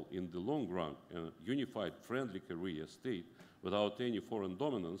principle, in the long run, a unified friendly Korea state without any foreign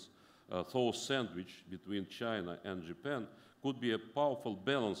dominance, though sandwiched between China and Japan, could be a powerful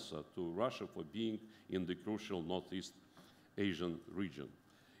balancer to Russia for being in the crucial Northeast Asian region.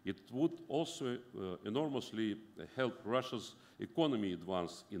 It would also enormously help Russia's economy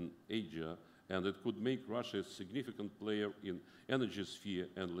advance in Asia, and it could make Russia a significant player in energy sphere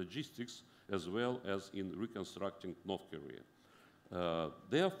and logistics, as well as in reconstructing North Korea.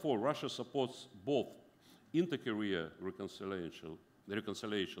 Therefore, Russia supports both inter-Korea reconciliation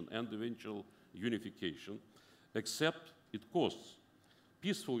and eventual unification, except it costs.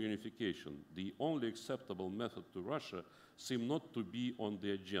 Peaceful unification, the only acceptable method to Russia, seem not to be on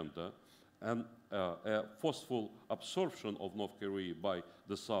the agenda, and a forceful absorption of North Korea by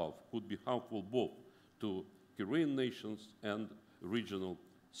the South could be harmful both to Korean nations and regional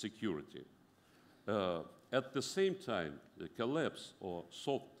security. At the same time, the collapse or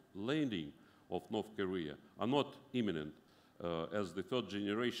soft landing of North Korea are not imminent, as the third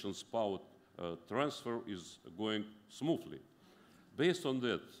generation's power transfer is going smoothly. Based on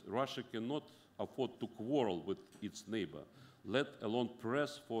that, Russia cannot afford to quarrel with its neighbor, let alone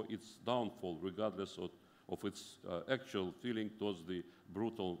press for its downfall, regardless of its actual feeling towards the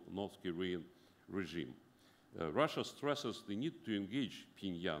brutal North Korean regime. Russia stresses the need to engage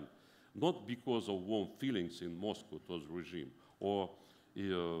Pyongyang, not because of warm feelings in Moscow towards the regime, or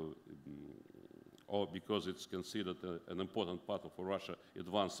because it's considered an important part of Russia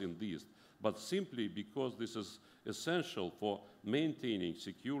advance in the East, but simply because this is essential for maintaining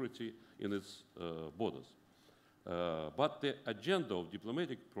security in its borders. But the agenda of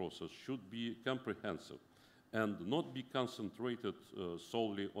diplomatic process should be comprehensive and not be concentrated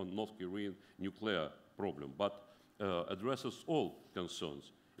solely on North Korean nuclear problem, but addresses all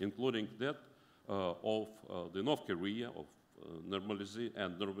concerns, including that of the North Korea, of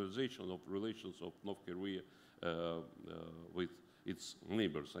normalization of relations of North Korea with its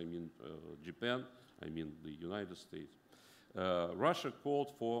neighbors, I mean Japan, I mean the United States. Russia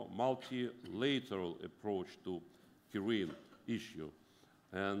called for multilateral approach to Korean issue,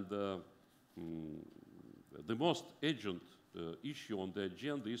 and the most urgent issue on the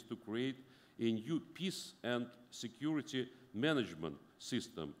agenda is to create a new peace and security management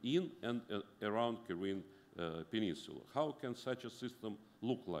system in and around Korean Peninsula. How can such a system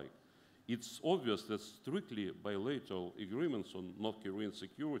look like? It's obvious that strictly bilateral agreements on North Korean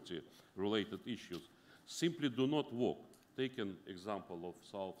security-related issues simply do not work. Take an example of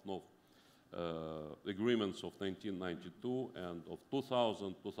South-North agreements of 1992 and of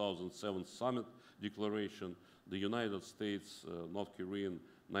 2000-2007 summit declaration, the United States, North Korean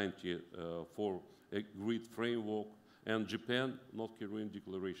 94 agreed framework, and Japan, North Korean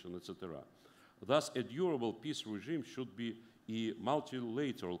declaration, etc. Thus, a durable peace regime should be a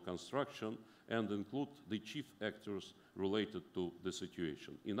multilateral construction and include the chief actors related to the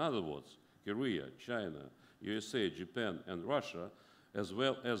situation. In other words, Korea, China, USA, Japan, and Russia, as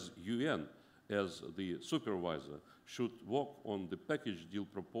well as UN as the supervisor, should work on the package deal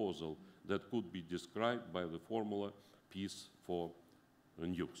proposal that could be described by the formula peace for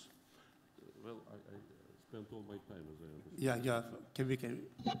nukes. Well, I spent all my time as I understand.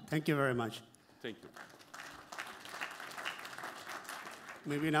 Thank you very much. Thank you.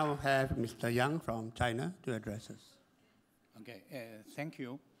 May we now have Mr. Yang from China to address us. Okay, thank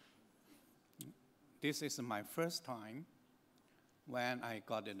you. This is my first time when I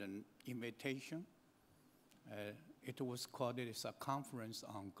got an invitation. It was called as a conference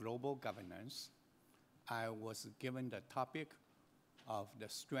on global governance. I was given the topic of the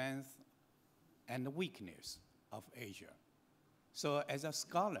strength and the weakness of Asia. So as a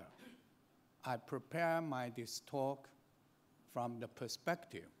scholar, I prepare this talk from the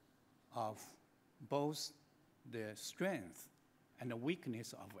perspective of both the strength and the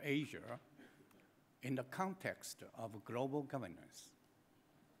weakness of Asia in the context of global governance.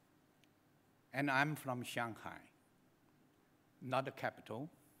 And I'm from Shanghai, not the capital.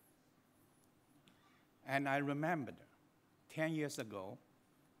 And I remembered 10 years ago,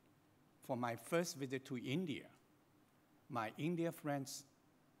 for my first visit to India, my India friends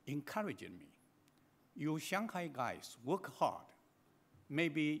encouraged me. You Shanghai guys work hard.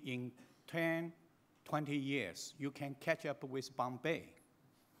 Maybe in 10, 20 years, you can catch up with Bombay.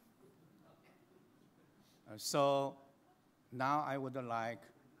 So now I would like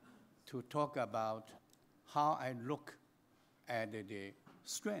to talk about how I look at the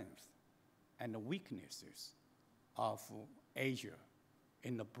strengths and the weaknesses of Asia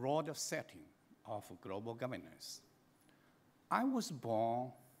in the broader setting of global governance. I was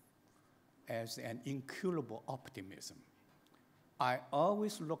born as an incurable optimism. I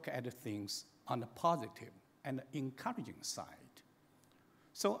always look at things on the positive and encouraging side.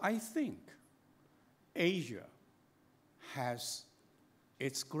 So I think Asia has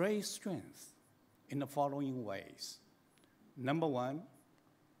its great strength in the following ways. Number one,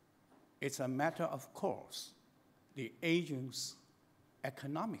 it's a matter of course, the Asians'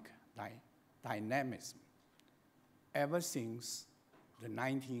 economic dynamism ever since the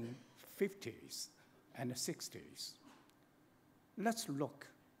 1950s and the 60s. Let's look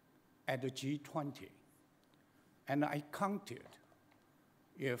at the G20. And I counted,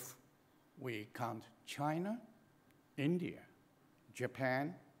 if we count China, India,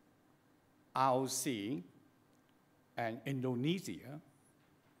 Japan, ROC, and Indonesia,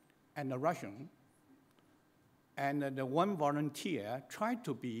 and the Russian, and the one volunteer tried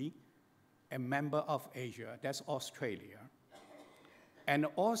to be a member of Asia, that's Australia, and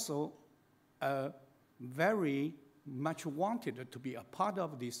also very much wanted to be a part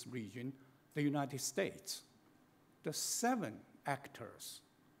of this region, the United States. The 7 actors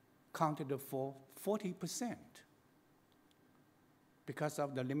counted for 40%. Because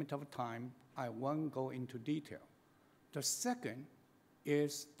of the limit of time, I won't go into detail. The second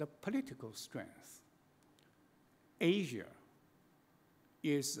is the political strength. Asia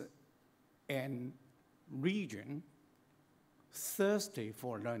is a region thirsty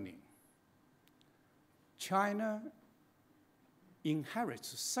for learning. China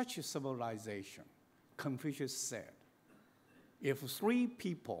inherits such a civilization. Confucius said, if 3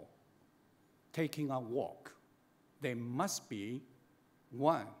 people taking a walk, there must be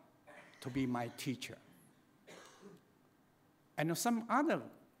one to be my teacher. And some other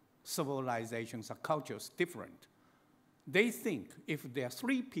civilizations or cultures different. They think if there are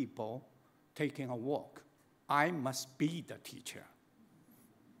 3 people taking a walk, I must be the teacher.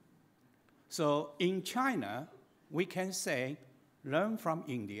 So in China, we can say, learn from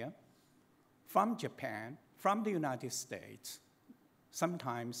India, from Japan, from the United States,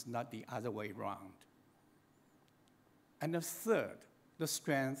 sometimes not the other way around. And the third, the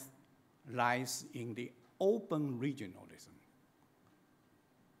strength lies in the open regionalism.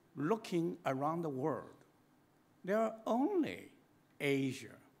 Looking around the world, there are only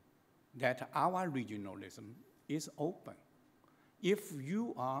Asia that our regionalism is open. If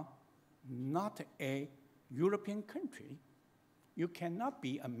you are not a European country, you cannot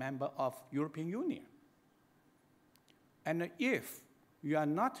be a member of European Union. And if you are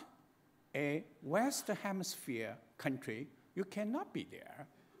not a West Hemisphere country, you cannot be there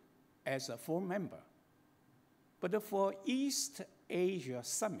as a full member. But for East Asia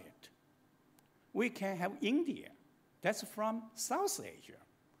Summit, we can have India. That's from South Asia.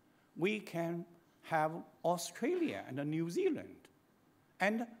 We can have Australia and New Zealand.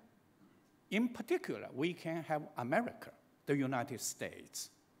 And in particular, we can have America, the United States.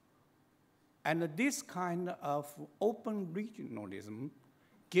 And this kind of open regionalism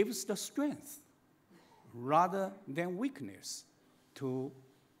gives the strength rather than weakness to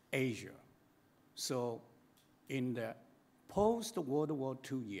Asia. So in the post-World War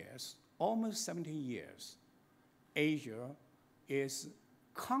II years, almost 70 years, Asia is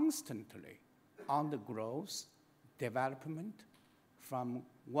constantly on the growth, development from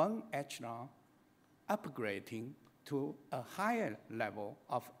one echelon, upgrading to a higher level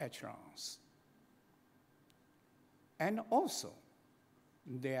of echelons. And also,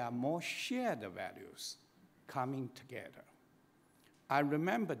 there are more shared values coming together. I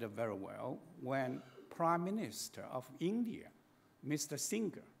remember very well when Prime Minister of India, Mr.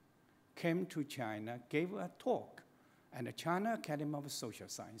 Singh, came to China, gave a talk, and the China Academy of Social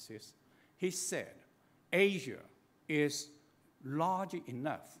Sciences. He said, Asia is large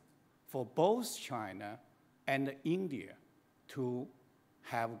enough for both China and India to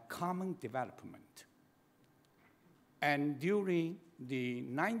have common development. And during the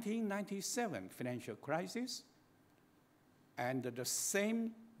 1997 financial crisis, and the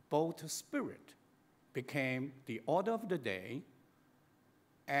same boat spirit became the order of the day.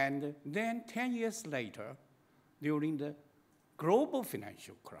 And then 10 years later, during the global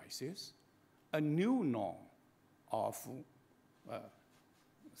financial crisis, a new norm of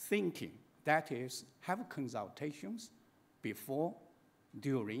thinking, that is, have consultations before,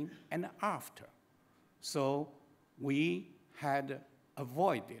 during, and after. So we had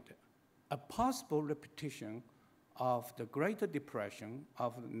avoided a possible repetition of the Great Depression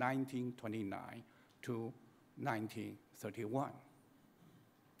of 1929 to 1931.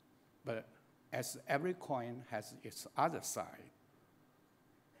 But as every coin has its other side,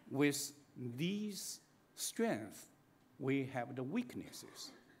 with these strengths, we have the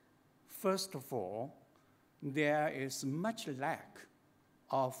weaknesses. First of all, there is much lack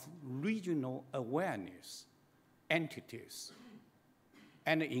of regional awareness entities.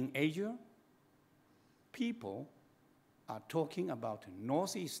 And in Asia, people are talking about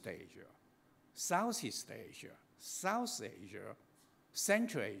Northeast Asia, Southeast Asia, South Asia,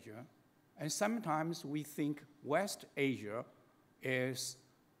 Central Asia, and sometimes we think West Asia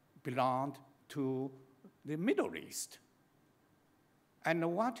belonged to the Middle East. And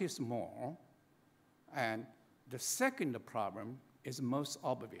what is more, and the second problem is most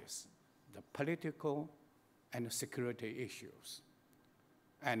obvious, the political and security issues.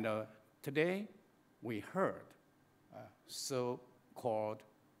 And today we heard so-called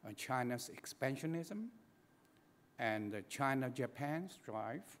China's expansionism and China-Japan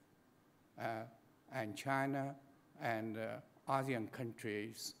strife, and China and ASEAN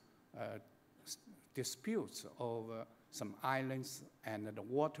countries disputes over some islands and the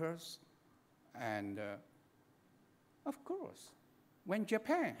waters. And of course, when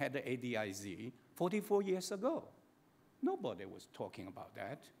Japan had the ADIZ 44 years ago, nobody was talking about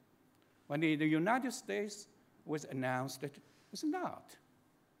that. When the United States was announced, it was not.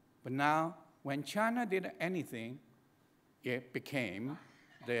 But now, when China did anything, it became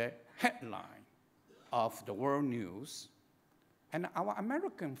the headline of the world news. And our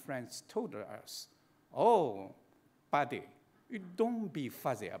American friends told us, oh, buddy, you don't be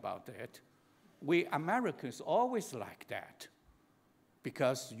fuzzy about it. We Americans always like that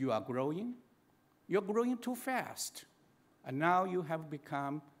because you are growing. You're growing too fast. And now you have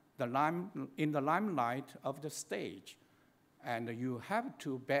become in the limelight of the stage. And you have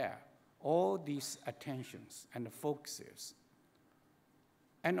to bear all these attentions and focuses.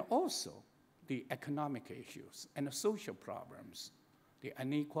 And also the economic issues and the social problems, the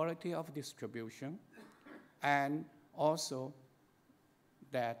inequality of distribution, and also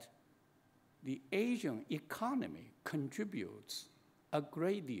that the Asian economy contributes a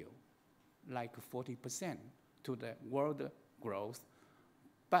great deal, like 40% to the world growth,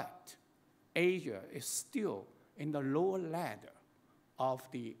 but Asia is still in the lower ladder of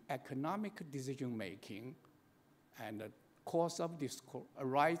the economic decision-making and the course of discourse,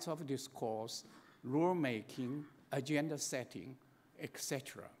 rights of discourse, rule-making, agenda setting,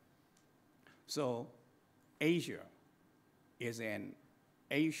 etc. So Asia is an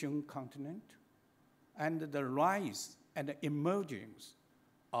Asian continent, and the rise and the emergence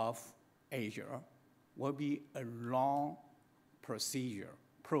of Asia will be a long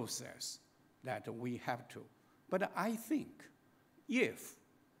process that we have to. But I think if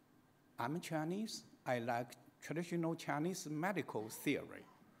I'm Chinese, I like traditional Chinese medical theory.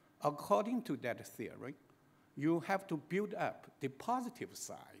 According to that theory, you have to build up the positive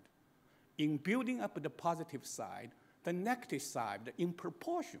side in building up the positive side, the negative side, in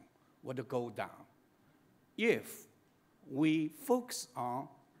proportion, would go down. If we focus on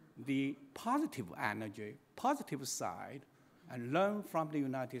the positive energy, positive side, and learn from the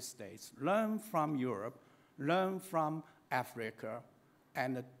United States, learn from Europe, learn from Africa,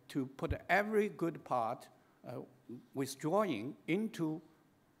 and to put every good part withdrawing into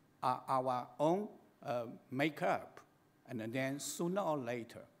our own makeup, and then sooner or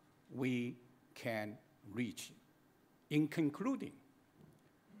later, we can reach. In concluding,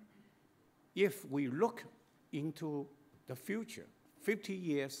 if we look into the future, 50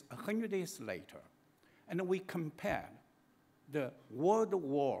 years, 100 years later, and we compare the world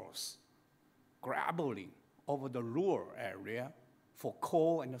wars grappling over the rural area for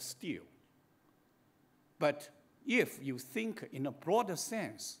coal and steel. But if you think in a broader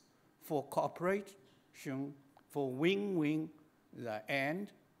sense for cooperation, for win-win the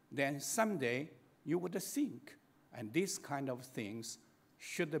end, then someday you would think, and these kind of things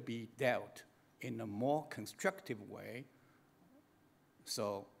should be dealt in a more constructive way.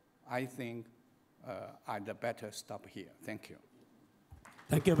 So I think I'd better stop here. Thank you.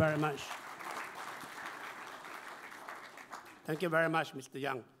 Thank you very much. Thank you very much, Mr.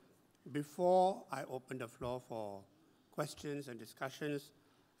 Yeoh. Before I open the floor for questions and discussions,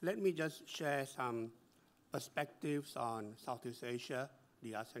 let me just share some perspectives on Southeast Asia,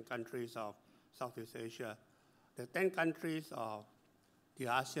 the ASEAN countries of Southeast Asia. The 10 countries of the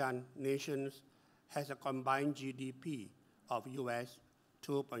ASEAN nations has a combined GDP of US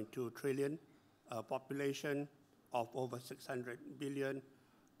 2.2 trillion, a population of over 600 billion,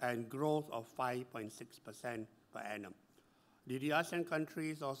 and growth of 5.6% per annum. The ASEAN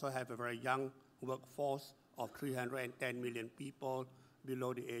countries also have a very young workforce of 310 million people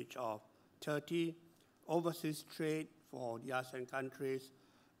below the age of 30. Overseas trade for the ASEAN countries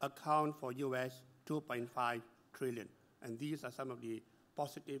account for US 2.5 trillion. And these are some of the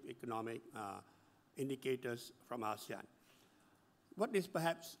positive economic indicators from ASEAN. What is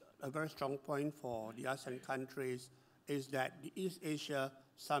perhaps a very strong point for the ASEAN countries is that the East Asia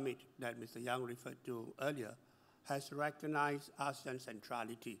Summit that Mr. Yeoh referred to earlier has recognized ASEAN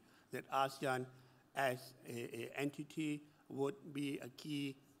centrality, that ASEAN as an entity would be a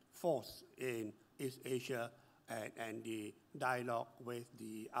key force in East Asia and the dialogue with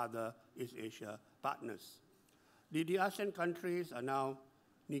the other East Asia partners. The ASEAN countries are now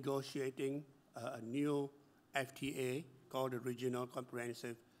negotiating a new FTA called the Regional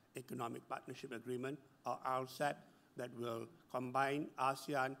Comprehensive Economic Partnership Agreement, or RCEP, that will combine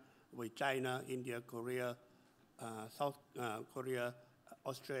ASEAN with China, India, Korea, South Korea,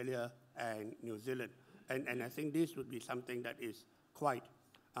 Australia, and New Zealand. And I think this would be something that is quite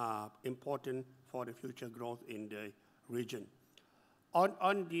important for the future growth in the region.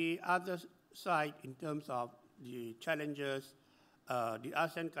 On the other side, in terms of the challenges, the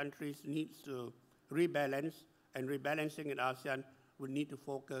ASEAN countries need to rebalance, and rebalancing in ASEAN will need to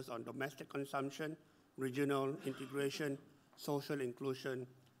focus on domestic consumption, regional integration, social inclusion,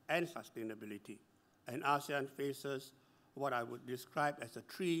 and sustainability. And ASEAN faces what I would describe as the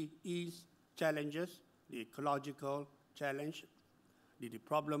 3 E's challenges: the ecological challenge, the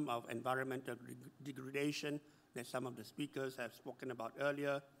problem of environmental degradation that some of the speakers have spoken about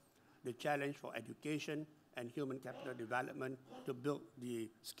earlier, the challenge for education and human capital development to build the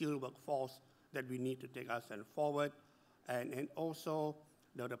skilled workforce that we need to take ASEAN forward, and also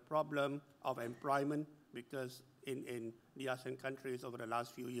the problem of employment, because in the ASEAN countries over the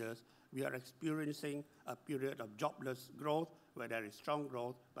last few years, we are experiencing a period of jobless growth where there is strong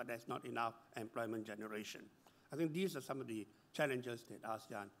growth, but there's not enough employment generation. I think these are some of the challenges that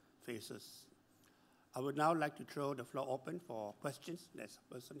ASEAN faces. I would now like to throw the floor open for questions. There's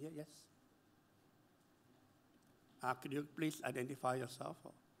a person here, yes? Could you please identify yourself?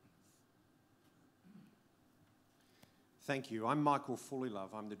 Thank you. I'm Michael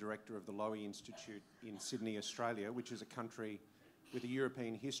Fullilove. I'm the director of the Lowy Institute in Sydney, Australia, which is a country with a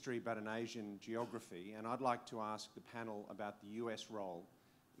European history but an Asian geography. And I'd like to ask the panel about the US role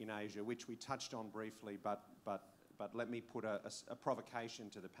in Asia, which we touched on briefly, but let me put a provocation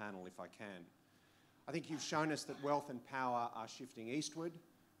to the panel if I can. I think you've shown us that wealth and power are shifting eastward.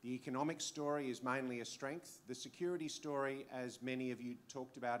 The economic story is mainly a strength. The security story, as many of you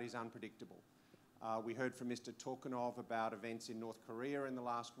talked about, is unpredictable. We heard from Mr. Turchinov about events in North Korea in the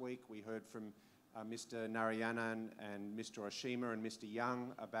last week. We heard from Mr. Narayanan and Mr. Oshima and Mr. Yeoh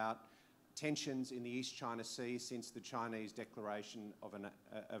about tensions in the East China Sea since the Chinese declaration of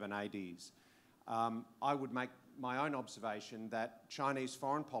an ADs. I would make my own observation that Chinese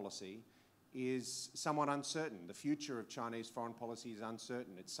foreign policy is somewhat uncertain. The future of Chinese foreign policy is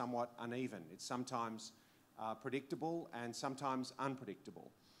uncertain. It's somewhat uneven. It's sometimes predictable and sometimes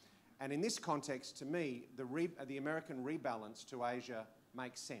unpredictable. And in this context, to me, the American rebalance to Asia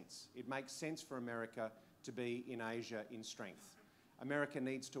makes sense. It makes sense for America to be in Asia in strength. America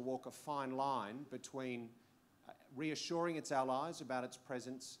needs to walk a fine line between reassuring its allies about its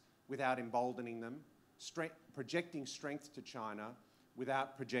presence without emboldening them, projecting strength to China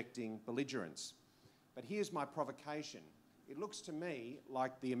without projecting belligerence. But here's my provocation. It looks to me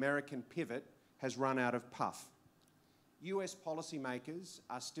like the American pivot has run out of puff. US policymakers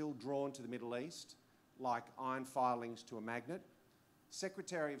are still drawn to the Middle East like iron filings to a magnet.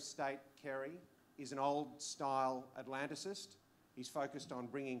 Secretary of State Kerry is an old-style Atlanticist. He's focused on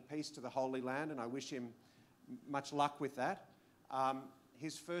bringing peace to the Holy Land, and I wish him much luck with that.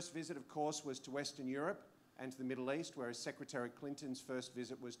 His first visit, of course, was to Western Europe and to the Middle East, whereas Secretary Clinton's first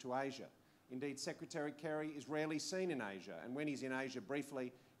visit was to Asia. Indeed, Secretary Kerry is rarely seen in Asia, and when he's in Asia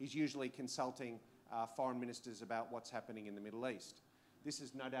briefly, he's usually consulting foreign ministers about what's happening in the Middle East. This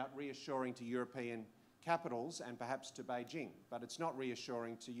is no doubt reassuring to European capitals and perhaps to Beijing, but it's not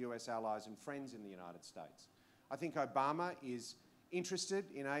reassuring to US allies and friends in the United States. I think Obama is interested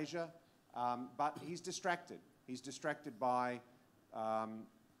in Asia, but he's distracted. He's distracted by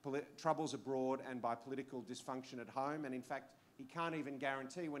troubles abroad and by political dysfunction at home, and in fact, he can't even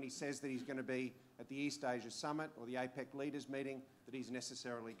guarantee when he says that he's going to be at the East Asia Summit or the APEC leaders meeting that he's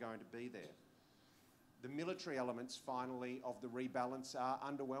necessarily going to be there. The military elements, finally, of the rebalance are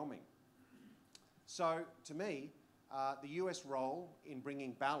underwhelming. So, to me, the US role in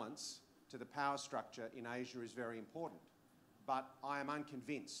bringing balance to the power structure in Asia is very important, but I am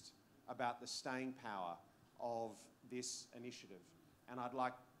unconvinced about the staying power of this initiative. And I'd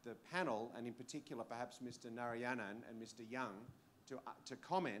like the panel, and in particular perhaps Mr. Narayanan and Mr. Young, to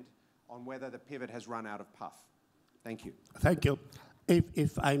comment on whether the pivot has run out of puff. Thank you. Thank you.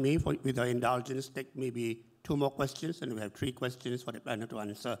 If I may, with your indulgence, take maybe 2 more questions, and we have 3 questions for the panel to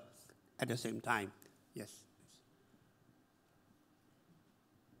answer at the same time. Yes.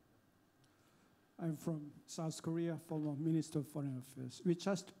 I'm from South Korea, former Minister of Foreign Affairs. We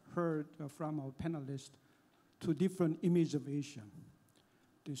just heard from our panelists 2 different images of Asia.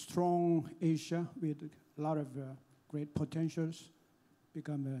 The strong Asia with a lot of great potentials,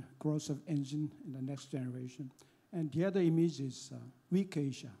 become a growth of engine in the next generation. And the other image is weak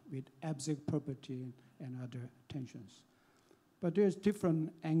Asia with abject poverty and other tensions. But there's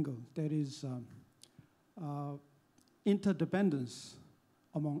different angle. There is interdependence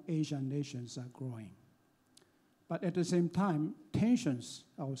among Asian nations are growing. But at the same time, tensions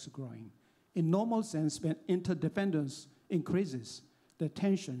are also growing. In normal sense, when interdependence increases, the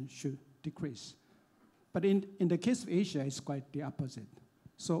tension should decrease. But in the case of Asia, it's quite the opposite.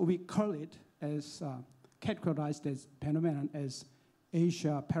 So we call it as, categorized as phenomenon as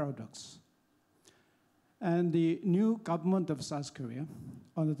Asia paradox. And the new government of South Korea,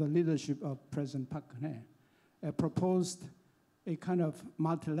 under the leadership of President Park Geun-hye, proposed a kind of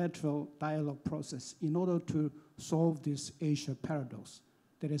multilateral dialogue process in order to solve this Asia paradox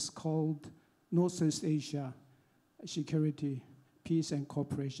that is called Northeast Asia Security, Peace and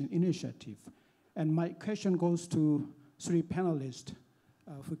Cooperation Initiative. And my question goes to 3 panelists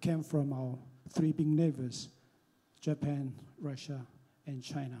who came from our 3 big neighbors, Japan, Russia, and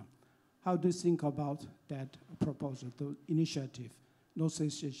China. How do you think about that proposal, the initiative,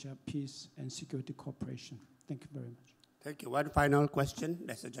 Northeast Asia Peace and Security Cooperation? Thank you very much. Thank you. One final question.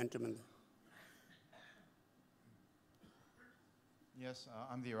 There's a gentleman there. Yes,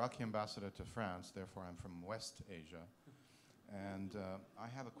 I'm the Iraqi ambassador to France, therefore I'm from West Asia. And I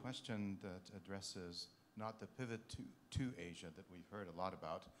have a question that addresses not the pivot to Asia that we've heard a lot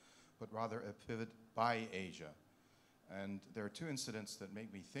about, but rather a pivot by Asia. And there are 2 incidents that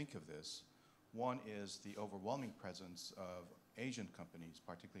make me think of this. One is the overwhelming presence of Asian companies,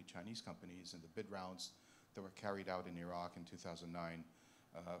 particularly Chinese companies, in the bid rounds that were carried out in Iraq in 2009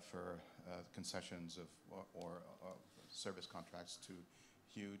 for concessions of or service contracts to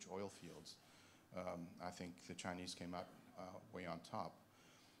huge oil fields. I think the Chinese came out way on top.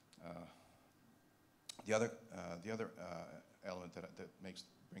 The other element that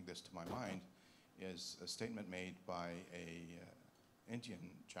bring this to my mind is a statement made by a Indian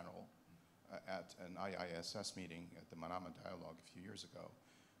general at an IISS meeting at the Manama Dialogue a few years ago,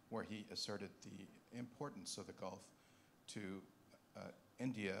 where he asserted the importance of the Gulf to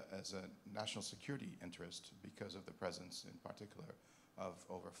India as a national security interest because of the presence, in particular, of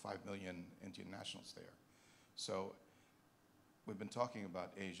over 5 million Indian nationals there. So we've been talking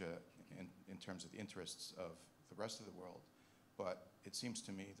about Asia in terms of the interests of the rest of the world, but it seems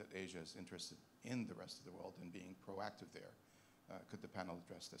to me that Asia is interested in the rest of the world and being proactive there. Could the panel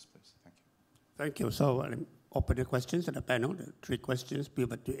address this, please? Thank you. Thank you. So I'll open the questions to the panel. The 3 questions,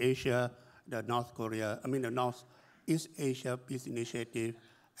 pivot to Asia, the Northeast Asia Peace Initiative,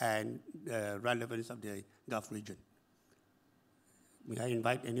 and the relevance of the Gulf region. May I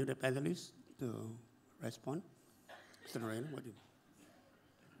invite any of the panelists to respond? Mr. Rain, what do you?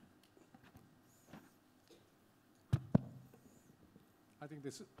 I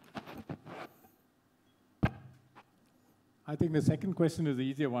think the second question is the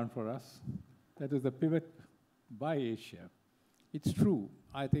easier one for us. That is the pivot by Asia. It's true,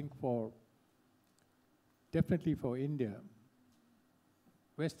 I think definitely for India,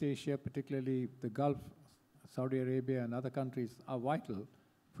 West Asia, particularly the Gulf, Saudi Arabia and other countries are vital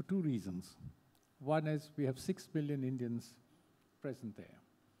for 2 reasons. One is we have 6 million Indians present there.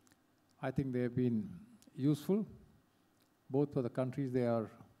 I think they have been useful, both for the countries they are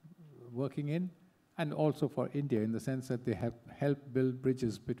working in and also for India, in the sense that they have helped build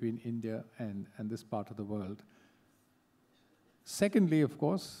bridges between India and this part of the world. Secondly, of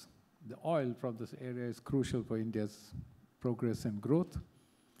course, the oil from this area is crucial for India's progress and growth.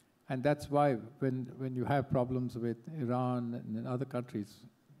 And that's why when you have problems with Iran and other countries,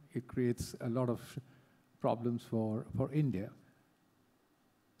 it creates a lot of problems for India.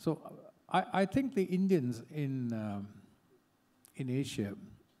 So I think the Indians in Asia,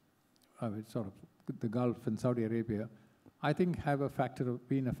 sort of the Gulf and Saudi Arabia, I think have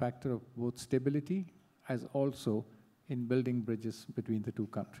been a factor of both stability as also in building bridges between the 2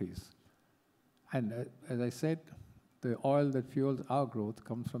 countries. And as I said, the oil that fuels our growth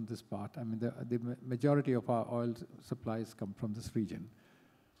comes from this part. I mean, the majority of our oil supplies come from this region.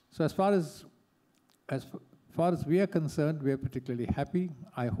 So as far as we are concerned, we are particularly happy.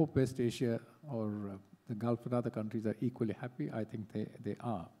 I hope West Asia or the Gulf and other countries are equally happy. I think they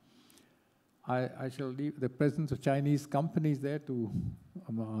are. I shall leave the presence of Chinese companies there to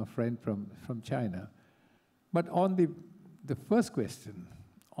our friend from China. But on the first question,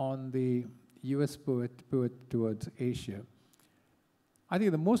 on the US pivot towards Asia, I think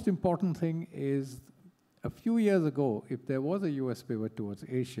the most important thing is a few years ago, if there was a US pivot towards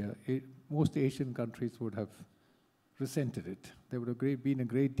Asia, most Asian countries would have resented it. There would have been a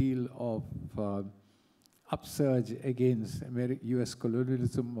great deal of upsurge against US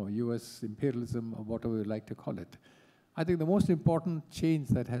colonialism or US imperialism or whatever you like to call it. I think the most important change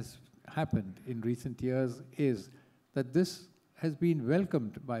that has happened in recent years is that this has been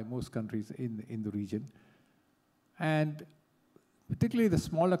welcomed by most countries in the region. And particularly the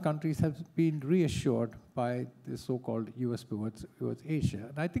smaller countries have been reassured by the so-called US pivot towards Asia.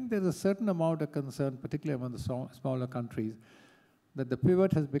 And I think there's a certain amount of concern, particularly among the smaller countries, that the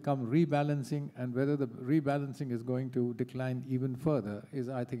pivot has become rebalancing, and whether the rebalancing is going to decline even further is,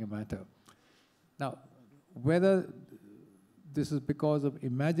 I think, a matter. Now, whether this is because of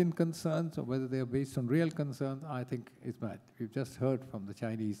imagined concerns or whether they are based on real concerns, I think is bad. We've just heard from the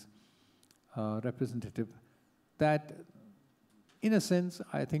Chinese representative that, in a sense,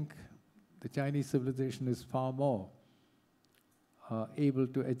 I think the Chinese civilization is far more able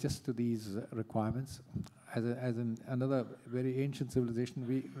to adjust to these requirements. As another very ancient civilization,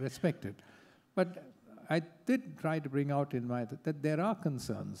 we respect it. But I did try to bring out in mind that there are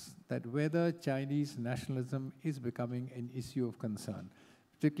concerns that whether Chinese nationalism is becoming an issue of concern,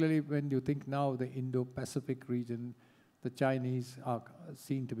 particularly when you think now the Indo-Pacific region, the Chinese are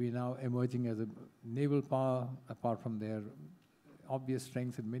seen to be now emerging as a naval power, apart from their obvious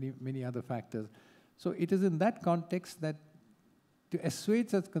strengths and many other factors. So it is in that context that to assuage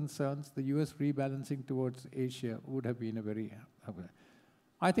such concerns, the US rebalancing towards Asia would have been a very...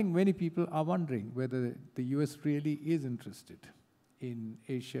 I think many people are wondering whether the US really is interested in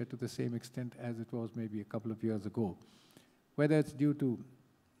Asia to the same extent as it was maybe a couple of years ago. Whether it's due to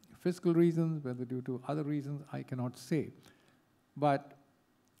fiscal reasons, whether due to other reasons, I cannot say. But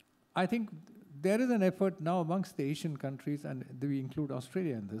I think there is an effort now amongst the Asian countries, and we include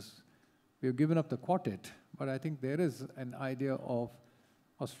Australia in this. We have given up the quartet, but I think there is an idea of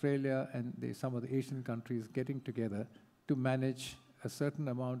Australia and some of the Asian countries getting together to manage a certain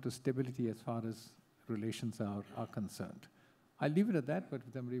amount of stability as far as relations are concerned. I'll leave it at that, but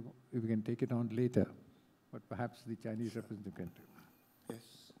if we can take it on later, but perhaps the Chinese representative can do. Yes.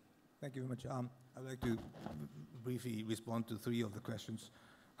 Thank you very much. I'd like to briefly respond to 3 of the questions.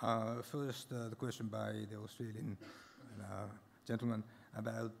 First, the question by the Australian gentleman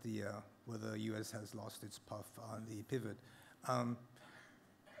about whether the US has lost its puff on the pivot.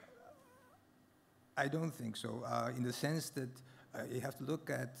 I don't think so, in the sense that you have to look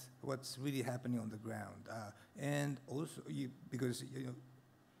at what's really happening on the ground. And also, because,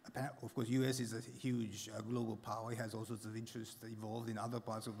 of course, U.S. is a huge global power. It has all sorts of interests involved in other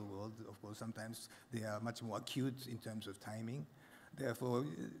parts of the world. Of course, sometimes they are much more acute in terms of timing. Therefore,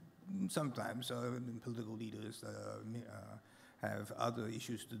 sometimes political leaders have other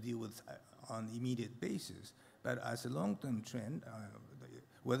issues to deal with on an immediate basis. But as a long-term trend,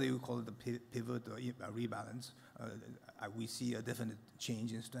 whether you call it a pivot or a rebalance, we see a definite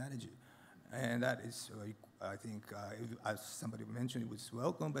change in strategy. And that is, I think, as somebody mentioned, it was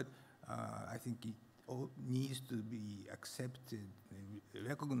welcome, but I think it needs to be accepted and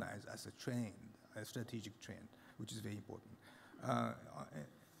recognized as a trend, a strategic trend, which is very important.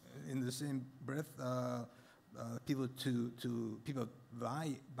 In the same breath, people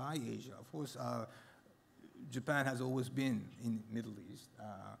buy Asia. Of course, Japan has always been in the Middle East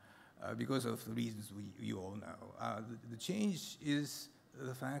because of the reasons you all know. The change is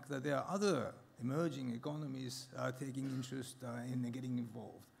the fact that there are other emerging economies taking interest in getting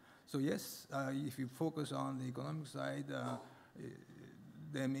involved. So yes, if you focus on the economic side,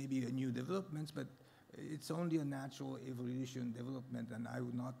 there may be new developments, but it's only a natural evolution development, and I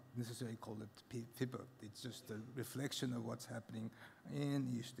would not necessarily call it pivot. It's just a reflection of what's happening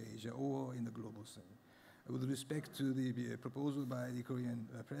in East Asia or in the global scene. With respect to the proposal by the Korean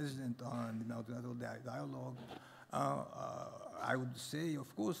president on the multilateral dialogue, I would say,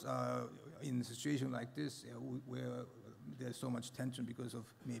 of course, in a situation like this, where there's so much tension because of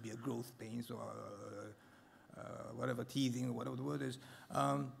maybe a growth pains or whatever, teething, or whatever the word is,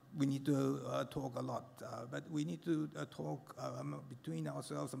 we need to talk a lot. But we need to talk between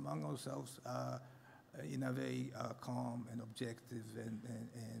ourselves, among ourselves, in a very calm and objective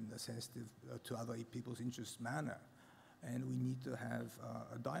and sensitive to other people's interests manner. And we need to have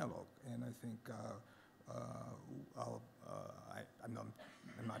a dialogue. And I think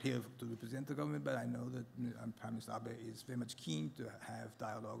I'm not here to represent the government, but I know that Prime Minister Abe is very much keen to have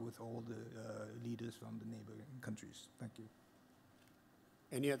dialogue with all the leaders from the neighboring countries. Thank you.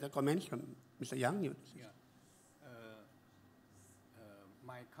 Any other comments from Mr. Yang? Yeah.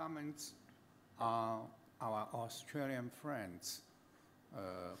 My comments are our Australian friends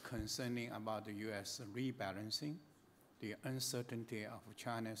concerning about the U.S. rebalancing, the uncertainty of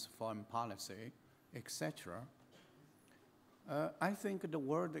China's foreign policy, etc. I think the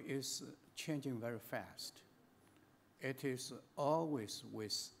world is changing very fast. It is always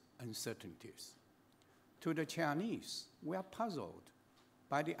with uncertainties. To the Chinese, we are puzzled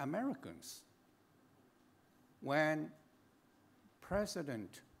by the Americans. When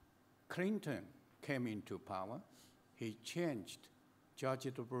President Clinton came into power, he changed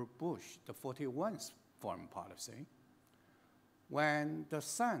George W. Bush, the 41st foreign policy. When the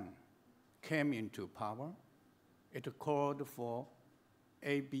son came into power, it called for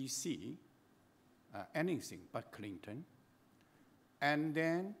ABC, anything but Clinton. And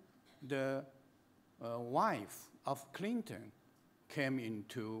then the wife of Clinton came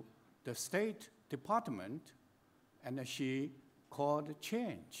into the State Department, and she called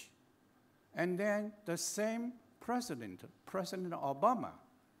change. And then the same president, President Obama,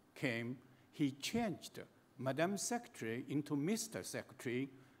 came, he changed Madam Secretary into Mr. Secretary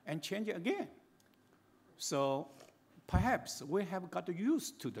and changed again. So perhaps we have got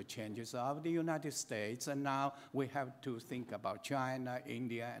used to the changes of the United States, and now we have to think about China,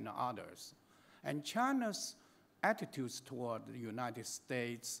 India, and others. And China's attitudes toward the United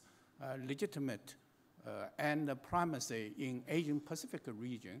States, legitimate and primacy in Asian Pacific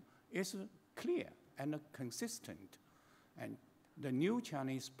region is clear and consistent. And the new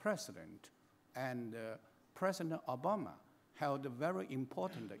Chinese president and President Obama held a very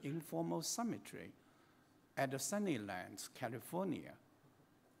important informal summit at the Sunnylands, California,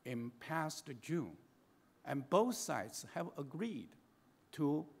 in past June. And both sides have agreed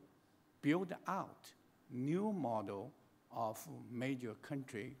to build out new model of major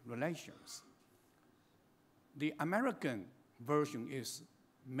country relations. The American version is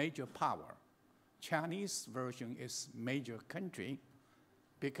major power. Chinese version is major country,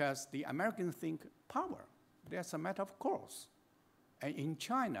 because the Americans think power, that's a matter of course. And in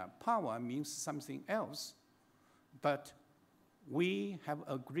China, power means something else. But we have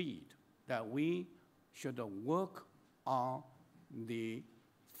agreed that we should work on the,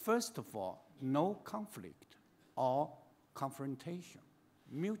 first of all, no conflict or confrontation,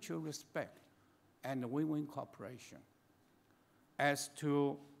 mutual respect, and win-win cooperation. As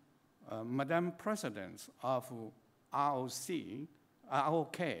to Madam President of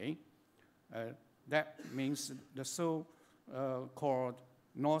ROK, that means the so-called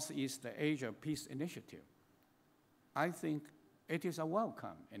Northeast Asia Peace Initiative. I think it is a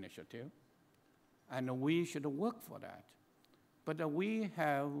welcome initiative, and we should work for that. But we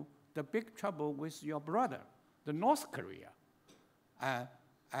have the big trouble with your brother, the North Korea.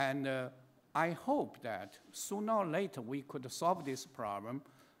 I hope that sooner or later we could solve this problem,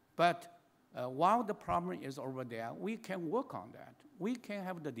 but while the problem is over there, we can work on that. We can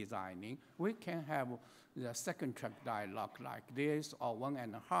have the designing, we can have the second track dialogue like this, or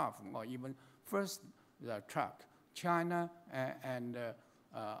 1.5, or even first track. China and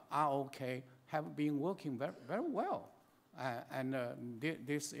ROK have been working very, very well.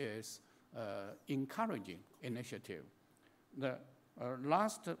 This is encouraging initiative. The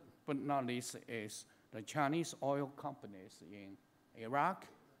last but not least is the Chinese oil companies in Iraq.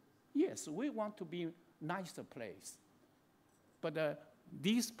 Yes, we want to be a nicer place. But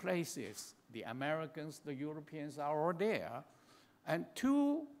these places, the Americans, the Europeans are all there. And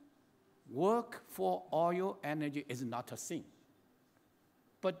to work for oil energy is not a sin.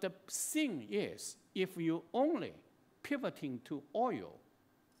 But the sin is if you only pivoting to oil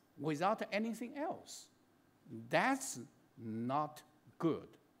without anything else, that's not good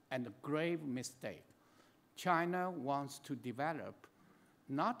and a grave mistake. China wants to develop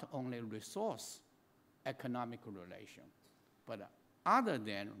not only resource economic relation, but other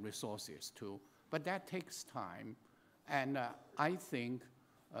than resources too, but that takes time. And I think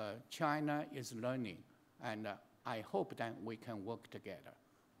China is learning, and I hope that we can work together.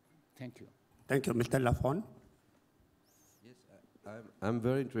 Thank you. Thank you, Mr. Lafon. Yes, I'm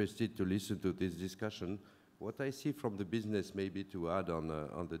very interested to listen to this discussion. What I see from the business, maybe to add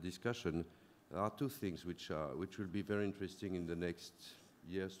on the discussion, are two things which will be very interesting in the next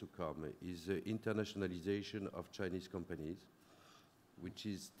years to come, is internationalization of Chinese companies, which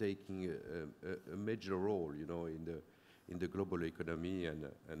is taking a major role, you know, in the global economy and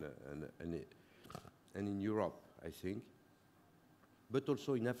in Europe, I think, but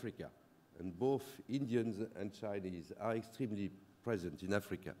also in Africa. And both Indians and Chinese are extremely present in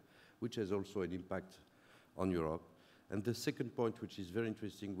Africa, which has also an impact on Europe. And the second point, which is very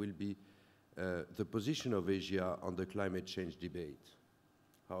interesting, will be the position of Asia on the climate change debate,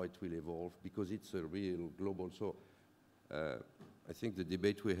 how it will evolve, because it's a real global. So I think the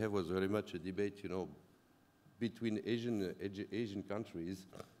debate we have was very much a debate, you know, between Asian countries,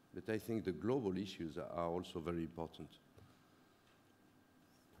 but I think the global issues are also very important.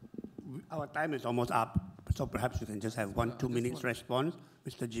 Our time is almost up, so perhaps you can just have 1-2 minutes response.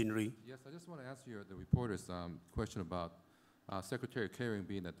 Mr. Jinri. Yes, I just want to answer the reporter's question about Secretary Kerry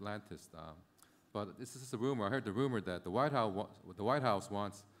being Atlantis. But this is a rumor. I heard the rumor that the White House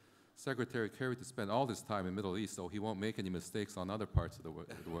wants Secretary Kerry to spend all his time in the Middle East so he won't make any mistakes on other parts of the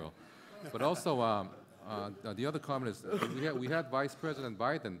world. But also, the other comment is we had Vice President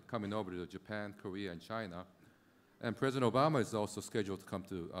Biden coming over to Japan, Korea, and China. And President Obama is also scheduled to come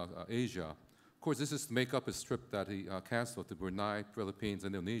to Asia. Of course, this is to make up his trip that he canceled to Brunei, Philippines,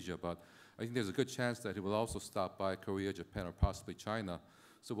 Indonesia, but I think there's a good chance that he will also stop by Korea, Japan, or possibly China.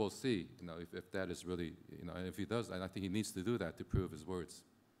 So we'll see, you know, if that is really, you know, and if he does, and I think he needs to do that to prove his words.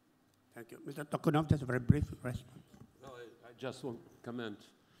 Thank you. Mr. Tokunov, just a very brief response. No, I just want to comment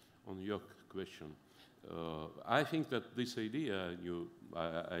on your question. I think that this idea,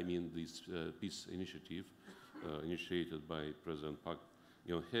 I mean this peace initiative, initiated by President Park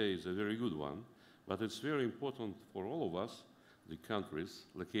Geun-hye, is a very good one, but it's very important for all of us, the countries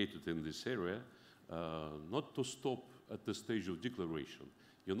located in this area, not to stop at the stage of declaration.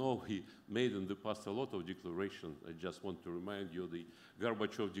 You know, he made in the past a lot of declarations. I just want to remind you the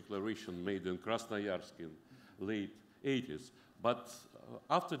Gorbachev declaration made in Krasnoyarsk in late 80s. But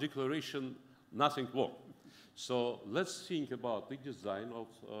after declaration, nothing worked. So let's think about the design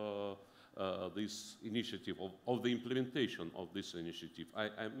of this initiative, of the implementation of this initiative.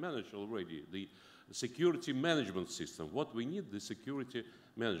 I managed already the security management system. What we need, the security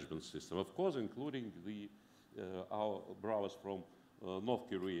management system, of course, including the our brothers from North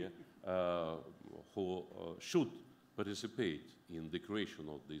Korea who should participate in the creation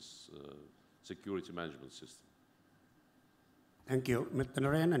of this security management system. Thank you. Mr.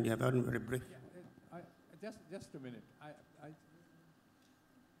 Narayan, and you have one very brief. Yeah, just a minute.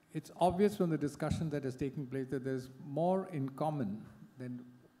 It's obvious from the discussion that is taking place that there's more in common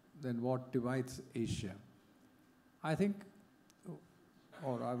than what divides Asia. I think,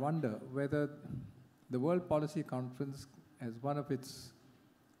 or I wonder whether the World Policy Conference, as one of its,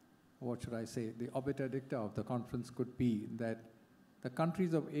 what should I say, the obiter dicta of the conference could be that the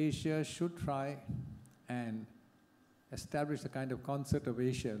countries of Asia should try and establish a kind of concert of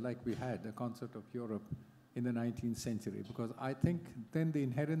Asia like we had the concert of Europe in the 19th century, because I think then the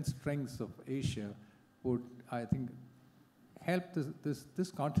inherent strengths of Asia would, I think, help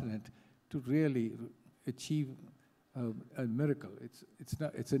this continent to really achieve a miracle.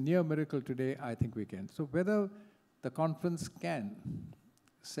 It's a near miracle today. I think we can. So whether the conference can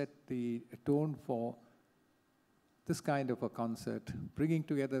set the tone for this kind of a concert, bringing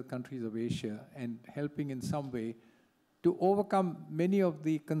together countries of Asia and helping in some way to overcome many of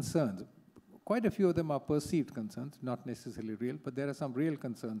the concerns. Quite a few of them are perceived concerns, not necessarily real, but there are some real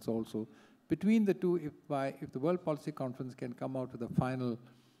concerns also. Between the two, if the World Policy Conference can come out with a final,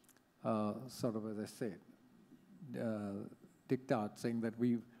 sort of, as I said, diktat saying that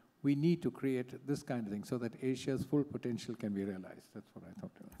we need to create this kind of thing so that Asia's full potential can be realized. That's what I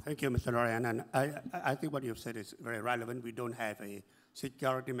thought. Thank you, Mr. Lorian. And I think what you've said is very relevant. We don't have a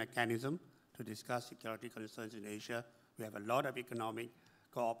security mechanism to discuss security concerns in Asia. We have a lot of economic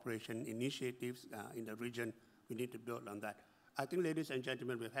cooperation initiatives in the region. We need to build on that. I think, ladies and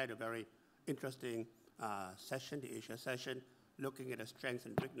gentlemen, we've had a very interesting session, the Asia session, looking at the strengths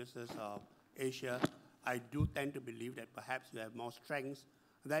and weaknesses of Asia. I do tend to believe that perhaps we have more strengths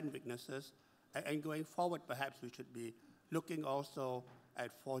than weaknesses. And going forward, perhaps we should be looking also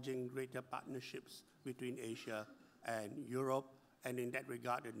at forging greater partnerships between Asia and Europe. And in that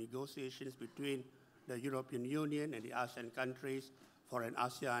regard, the negotiations between the European Union and the ASEAN countries for an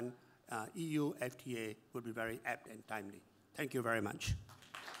ASEAN EU FTA would be very apt and timely. Thank you very much.